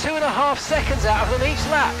taking 2.5 seconds out of them each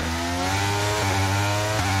lap.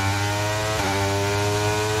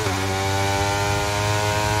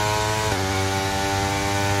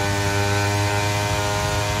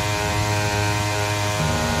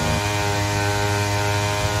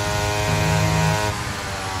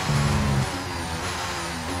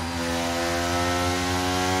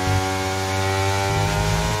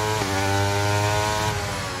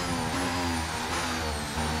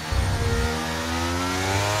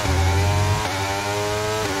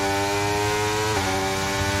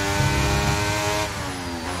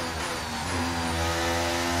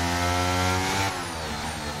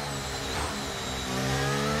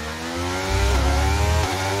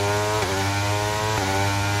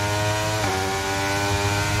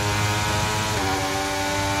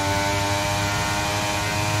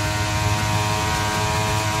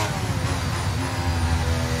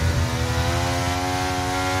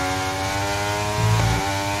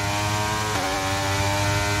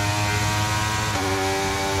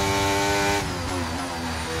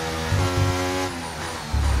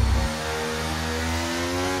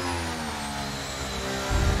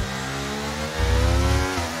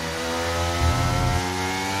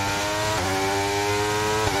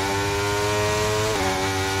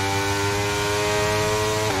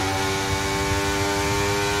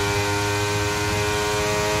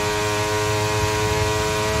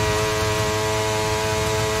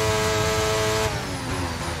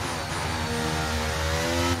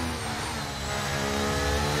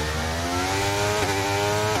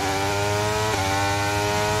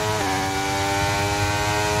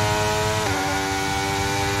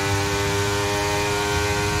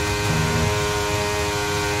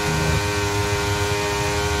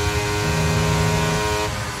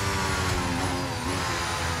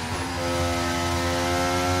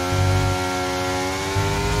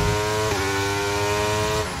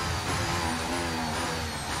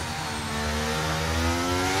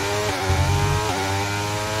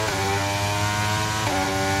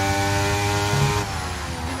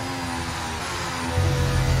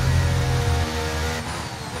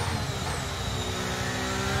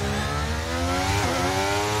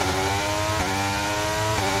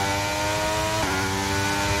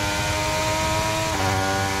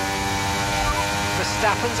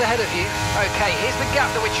 Verstappen's ahead of you. Okay, here's the gap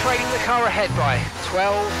that we're trailing the car ahead by.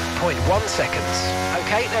 12.1 seconds.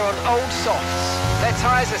 Okay, they're on old softs. Their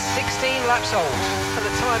tyres are 16 laps old. And the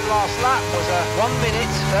time last lap was a 1 minute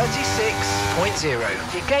 36.0.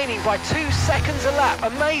 You're gaining by 2 seconds a lap.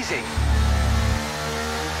 Amazing.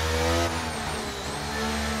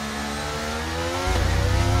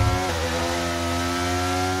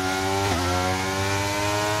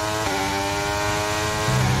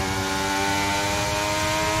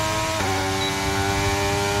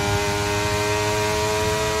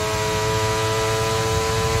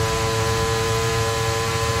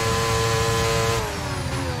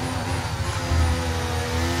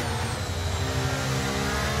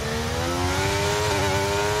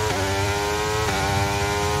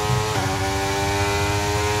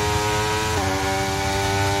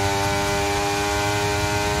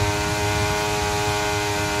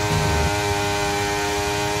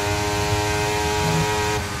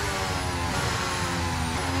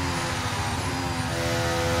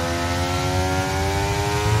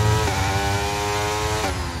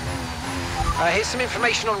 Here's some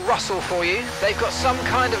information on Russell for you. They've got some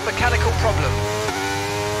kind of mechanical problem.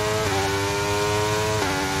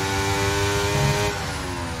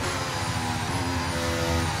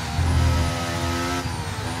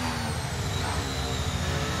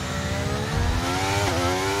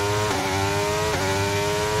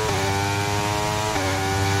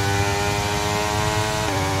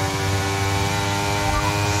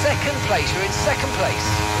 Second place, you're in second place.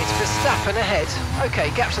 It's Verstappen ahead.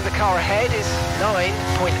 Okay, gap to the car ahead is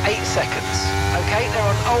 9.8 seconds. Okay, they're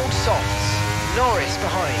on old softs. Norris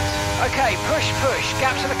behind. Okay, push,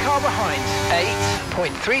 gap to the car behind.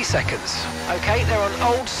 8.3 seconds. Okay, they're on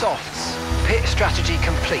old softs. Pit strategy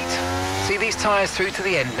complete. See these tyres through to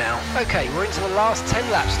the end now. Okay, we're into the last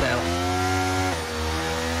 10 laps now.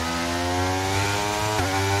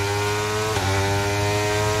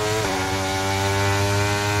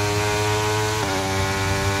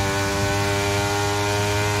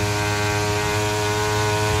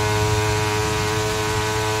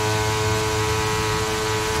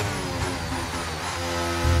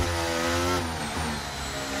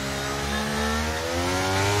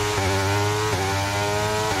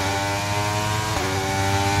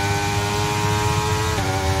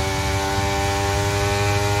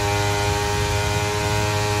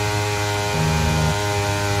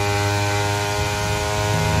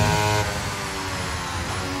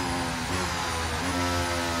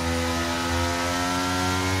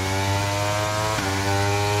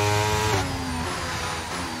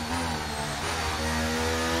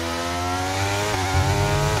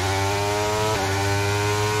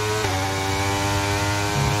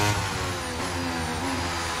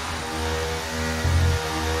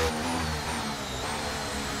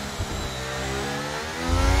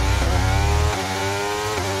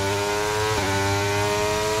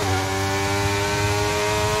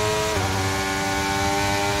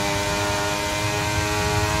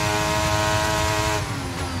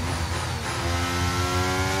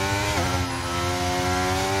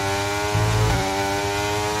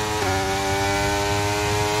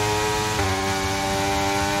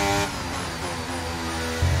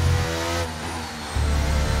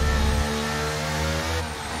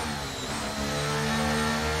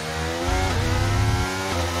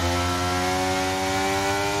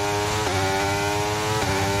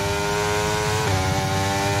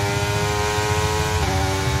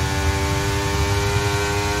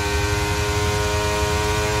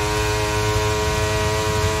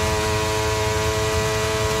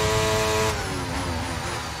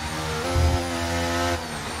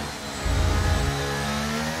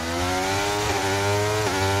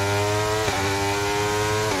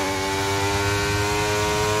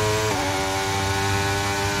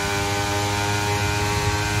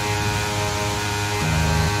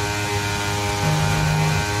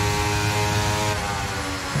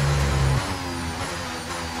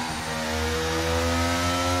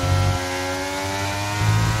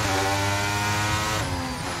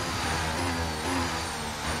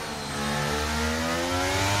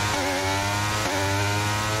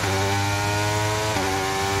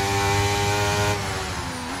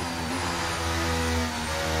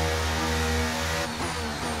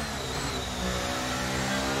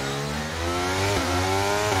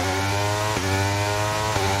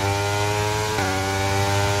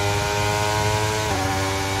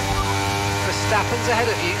 Verstappen's ahead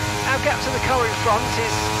of you. Our gap to the car in front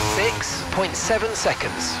is 6.7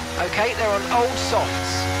 seconds. Okay, they're on old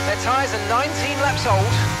softs. Their tyres are 19 laps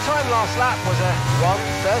old. Time last lap was a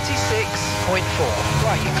 1:36.4.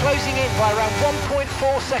 Right, you're closing in by around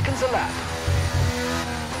 1.4 seconds a lap.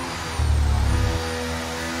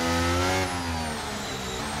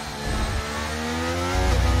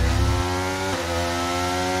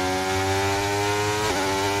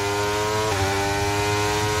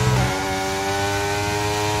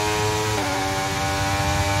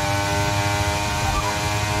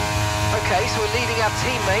 so we're leading our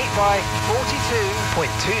teammate by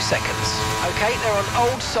 42.2 seconds. Okay, they're on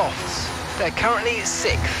old softs. They're currently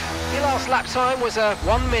 6th. Your last lap time was a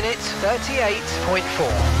 1 minute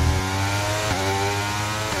 38.4.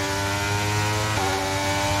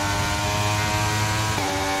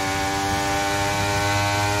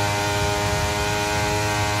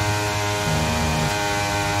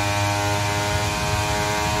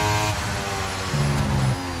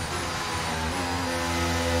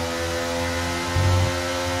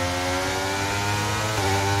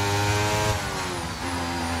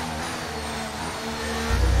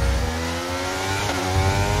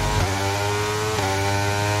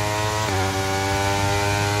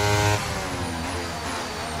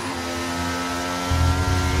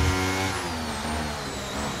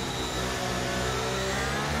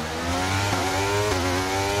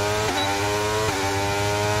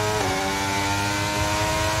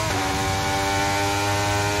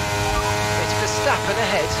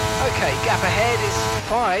 Ahead. Okay, gap ahead is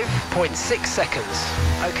 5.6 seconds.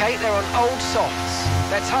 Okay, they're on old softs.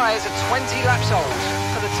 Their tyres are 20 laps old.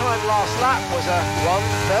 And the time last lap was a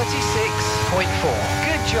 1:36.4.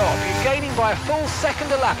 Good job, you're gaining by a full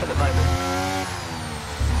second a lap at the moment.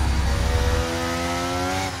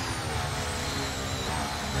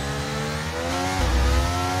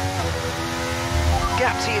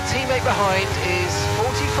 Gap to your teammate behind is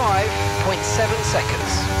 45.7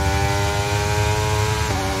 seconds.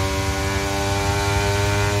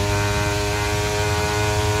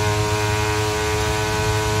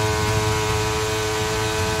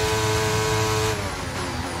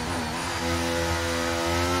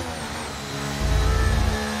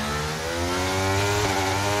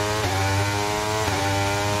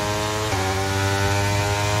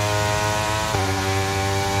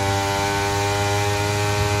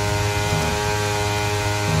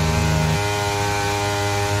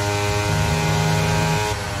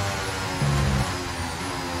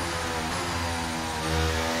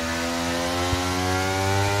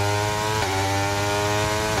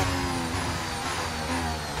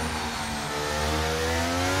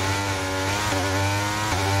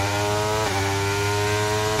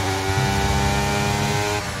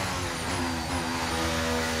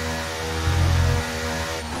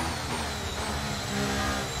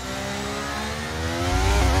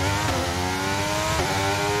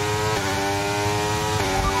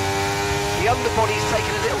 Underbody's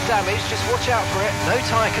taken a little damage, just watch out for it. No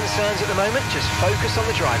tyre concerns at the moment, just focus on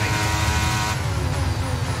the driving.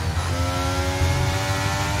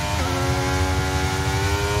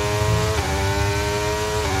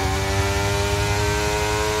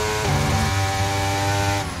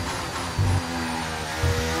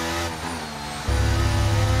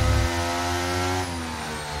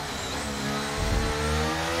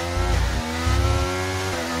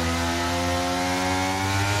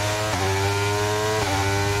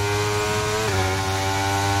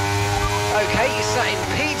 Okay, you're sat in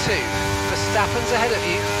P2. Verstappen's ahead of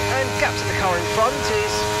you, and gap to the car in front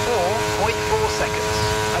is 4.4 seconds.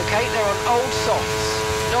 Okay, they're on old softs.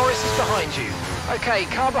 Norris is behind you. Okay,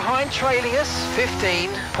 car behind trailing us,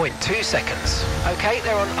 15.2 seconds. Okay,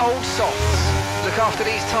 they're on old softs. Look after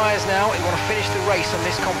these tyres now, you want to finish the race on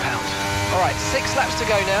this compound. All right, 6 laps to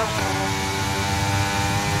go now.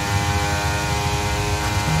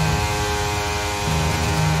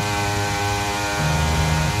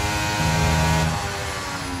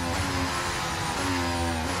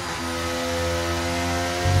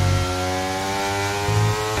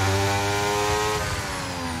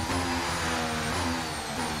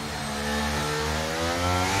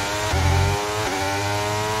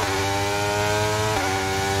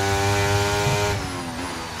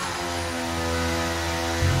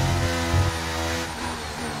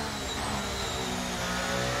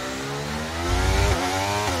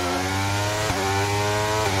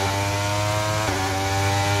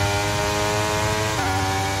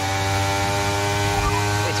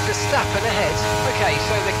 Verstappen ahead. Okay,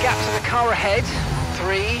 so the gap to the car ahead,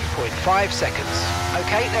 3.5 seconds.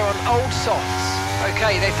 Okay, they're on old softs.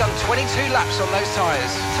 Okay, they've done 22 laps on those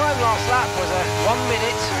tyres. Time last lap was a 1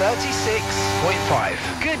 minute 36.5.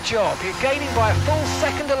 Good job, you're gaining by a full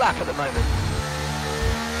second a lap at the moment.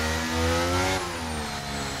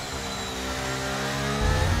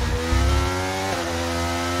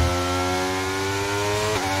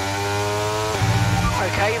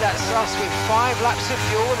 Okay, that's us with 5 laps of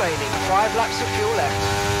fuel remaining, 5 laps of fuel left.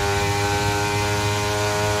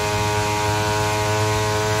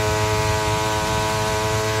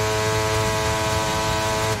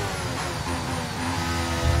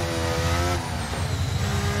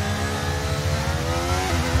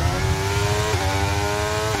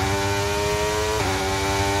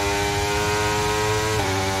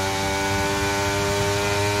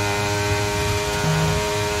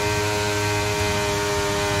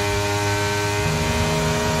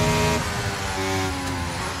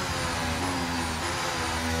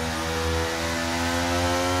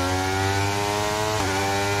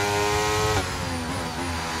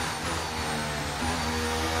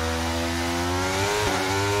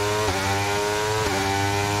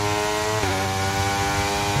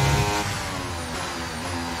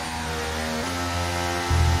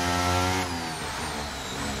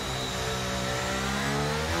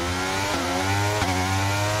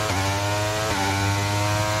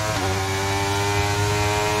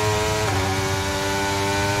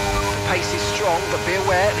 long, but be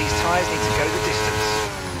aware these tyres need to go the distance.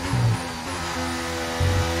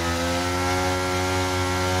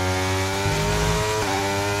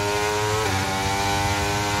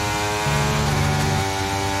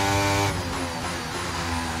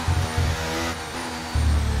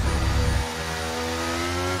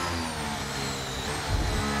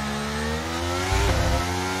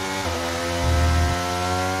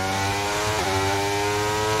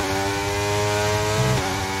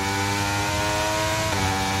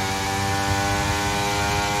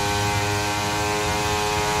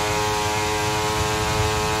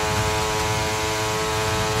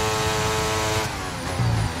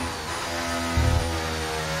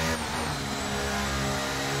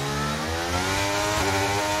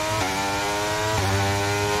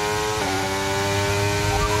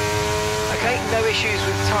 No issues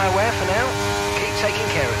with tyre wear for now. Keep taking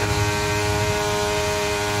care of them.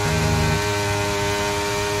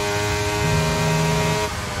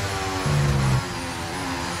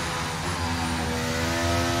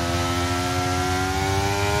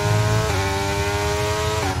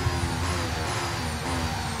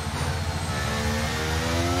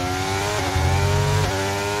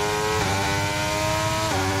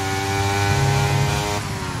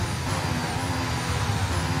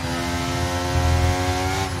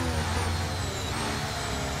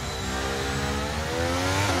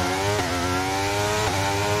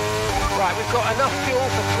 Right, we've got enough fuel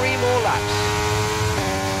for 3 more laps.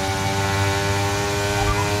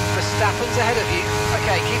 Verstappen's ahead of you.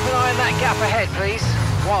 Okay, keep an eye on that gap ahead, please.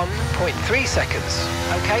 1.3 seconds.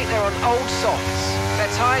 Okay, they're on old softs.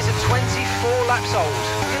 Their tyres are 24 laps old.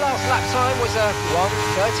 Your last lap time was a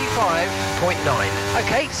 1:35.9.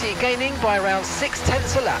 Okay, so you're gaining by around 0.6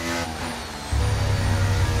 a lap.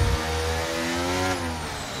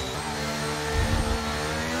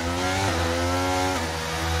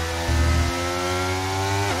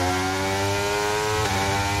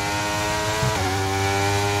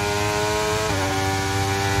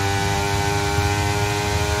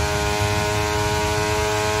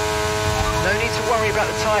 No need to worry about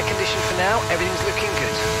the tyre condition for now, everything's looking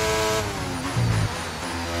good.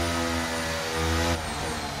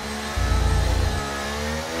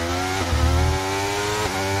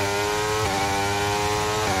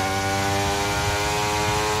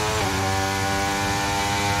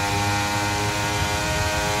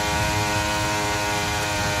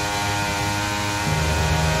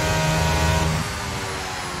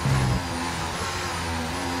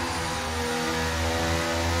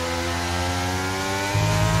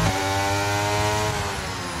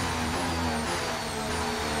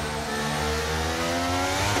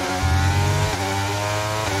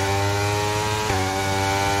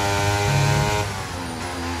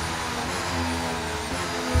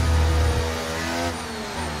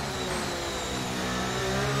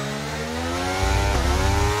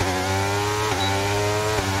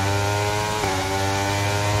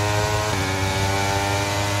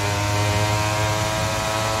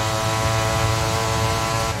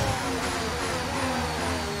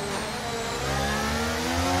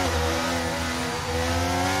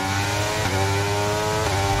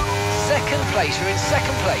 Second place, you're in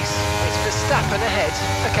second place. It's Verstappen ahead.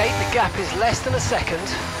 Okay, the gap is less than a second.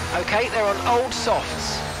 Okay, they're on old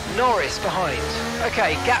softs. Norris behind.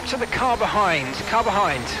 Okay, gap to the car behind.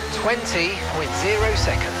 20.0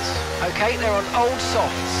 seconds. Okay, they're on old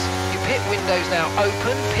softs. Your pit window's now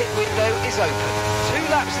open. Pit window is open. 2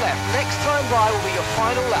 laps left. Next time by will be your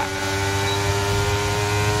final lap.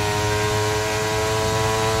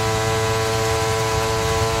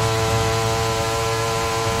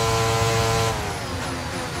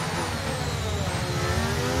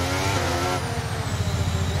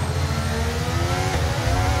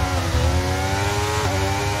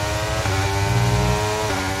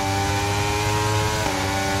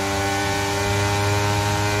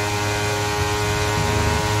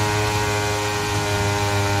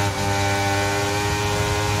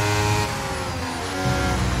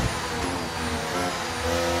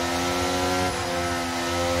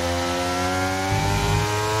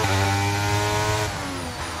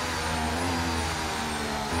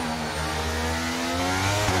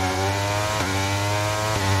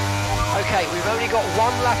 Okay, we've only got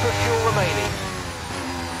 1 lap of fuel remaining.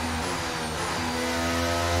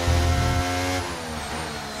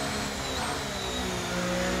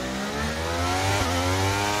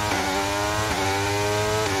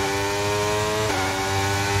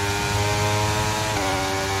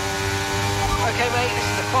 Okay, mate, this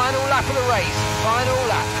is the final lap of the race. Final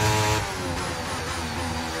lap.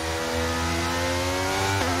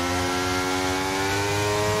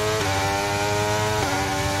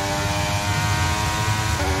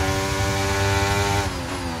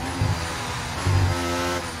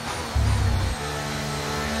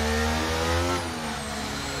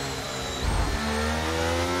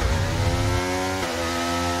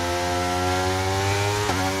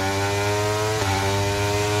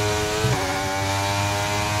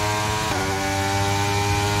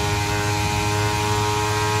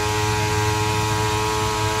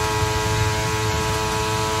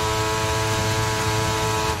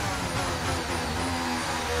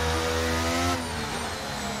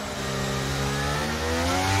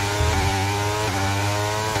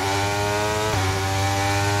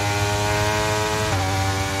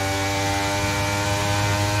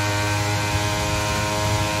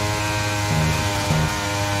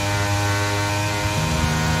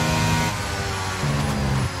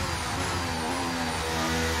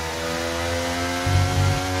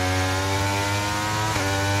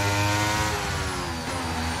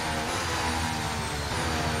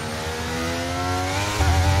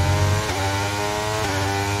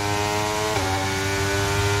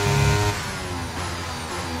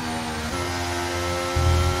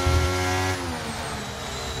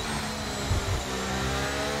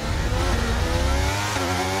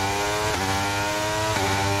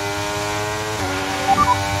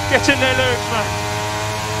 Get in there, Lewis,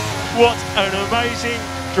 man. What an amazing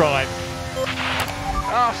drive.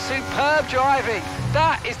 Oh, superb driving.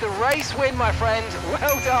 That is the race win, my friend.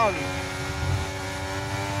 Well done.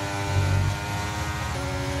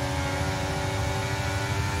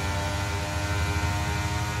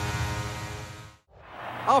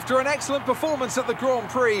 After an excellent performance at the Grand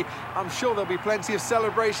Prix, I'm sure there'll be plenty of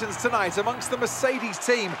celebrations tonight amongst the Mercedes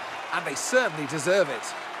team, and they certainly deserve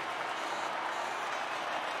it.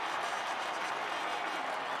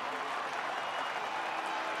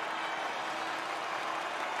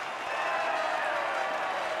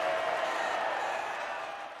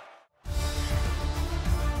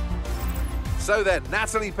 So then,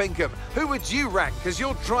 Natalie Pinkham, who would you rank as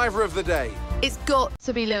your driver of the day? It's got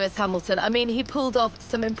to be Lewis Hamilton. I mean, he pulled off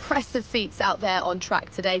some impressive feats out there on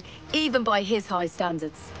track today, even by his high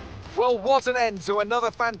standards. Well, what an end to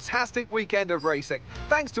another fantastic weekend of racing.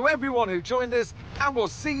 Thanks to everyone who joined us, and we'll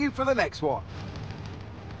see you for the next one.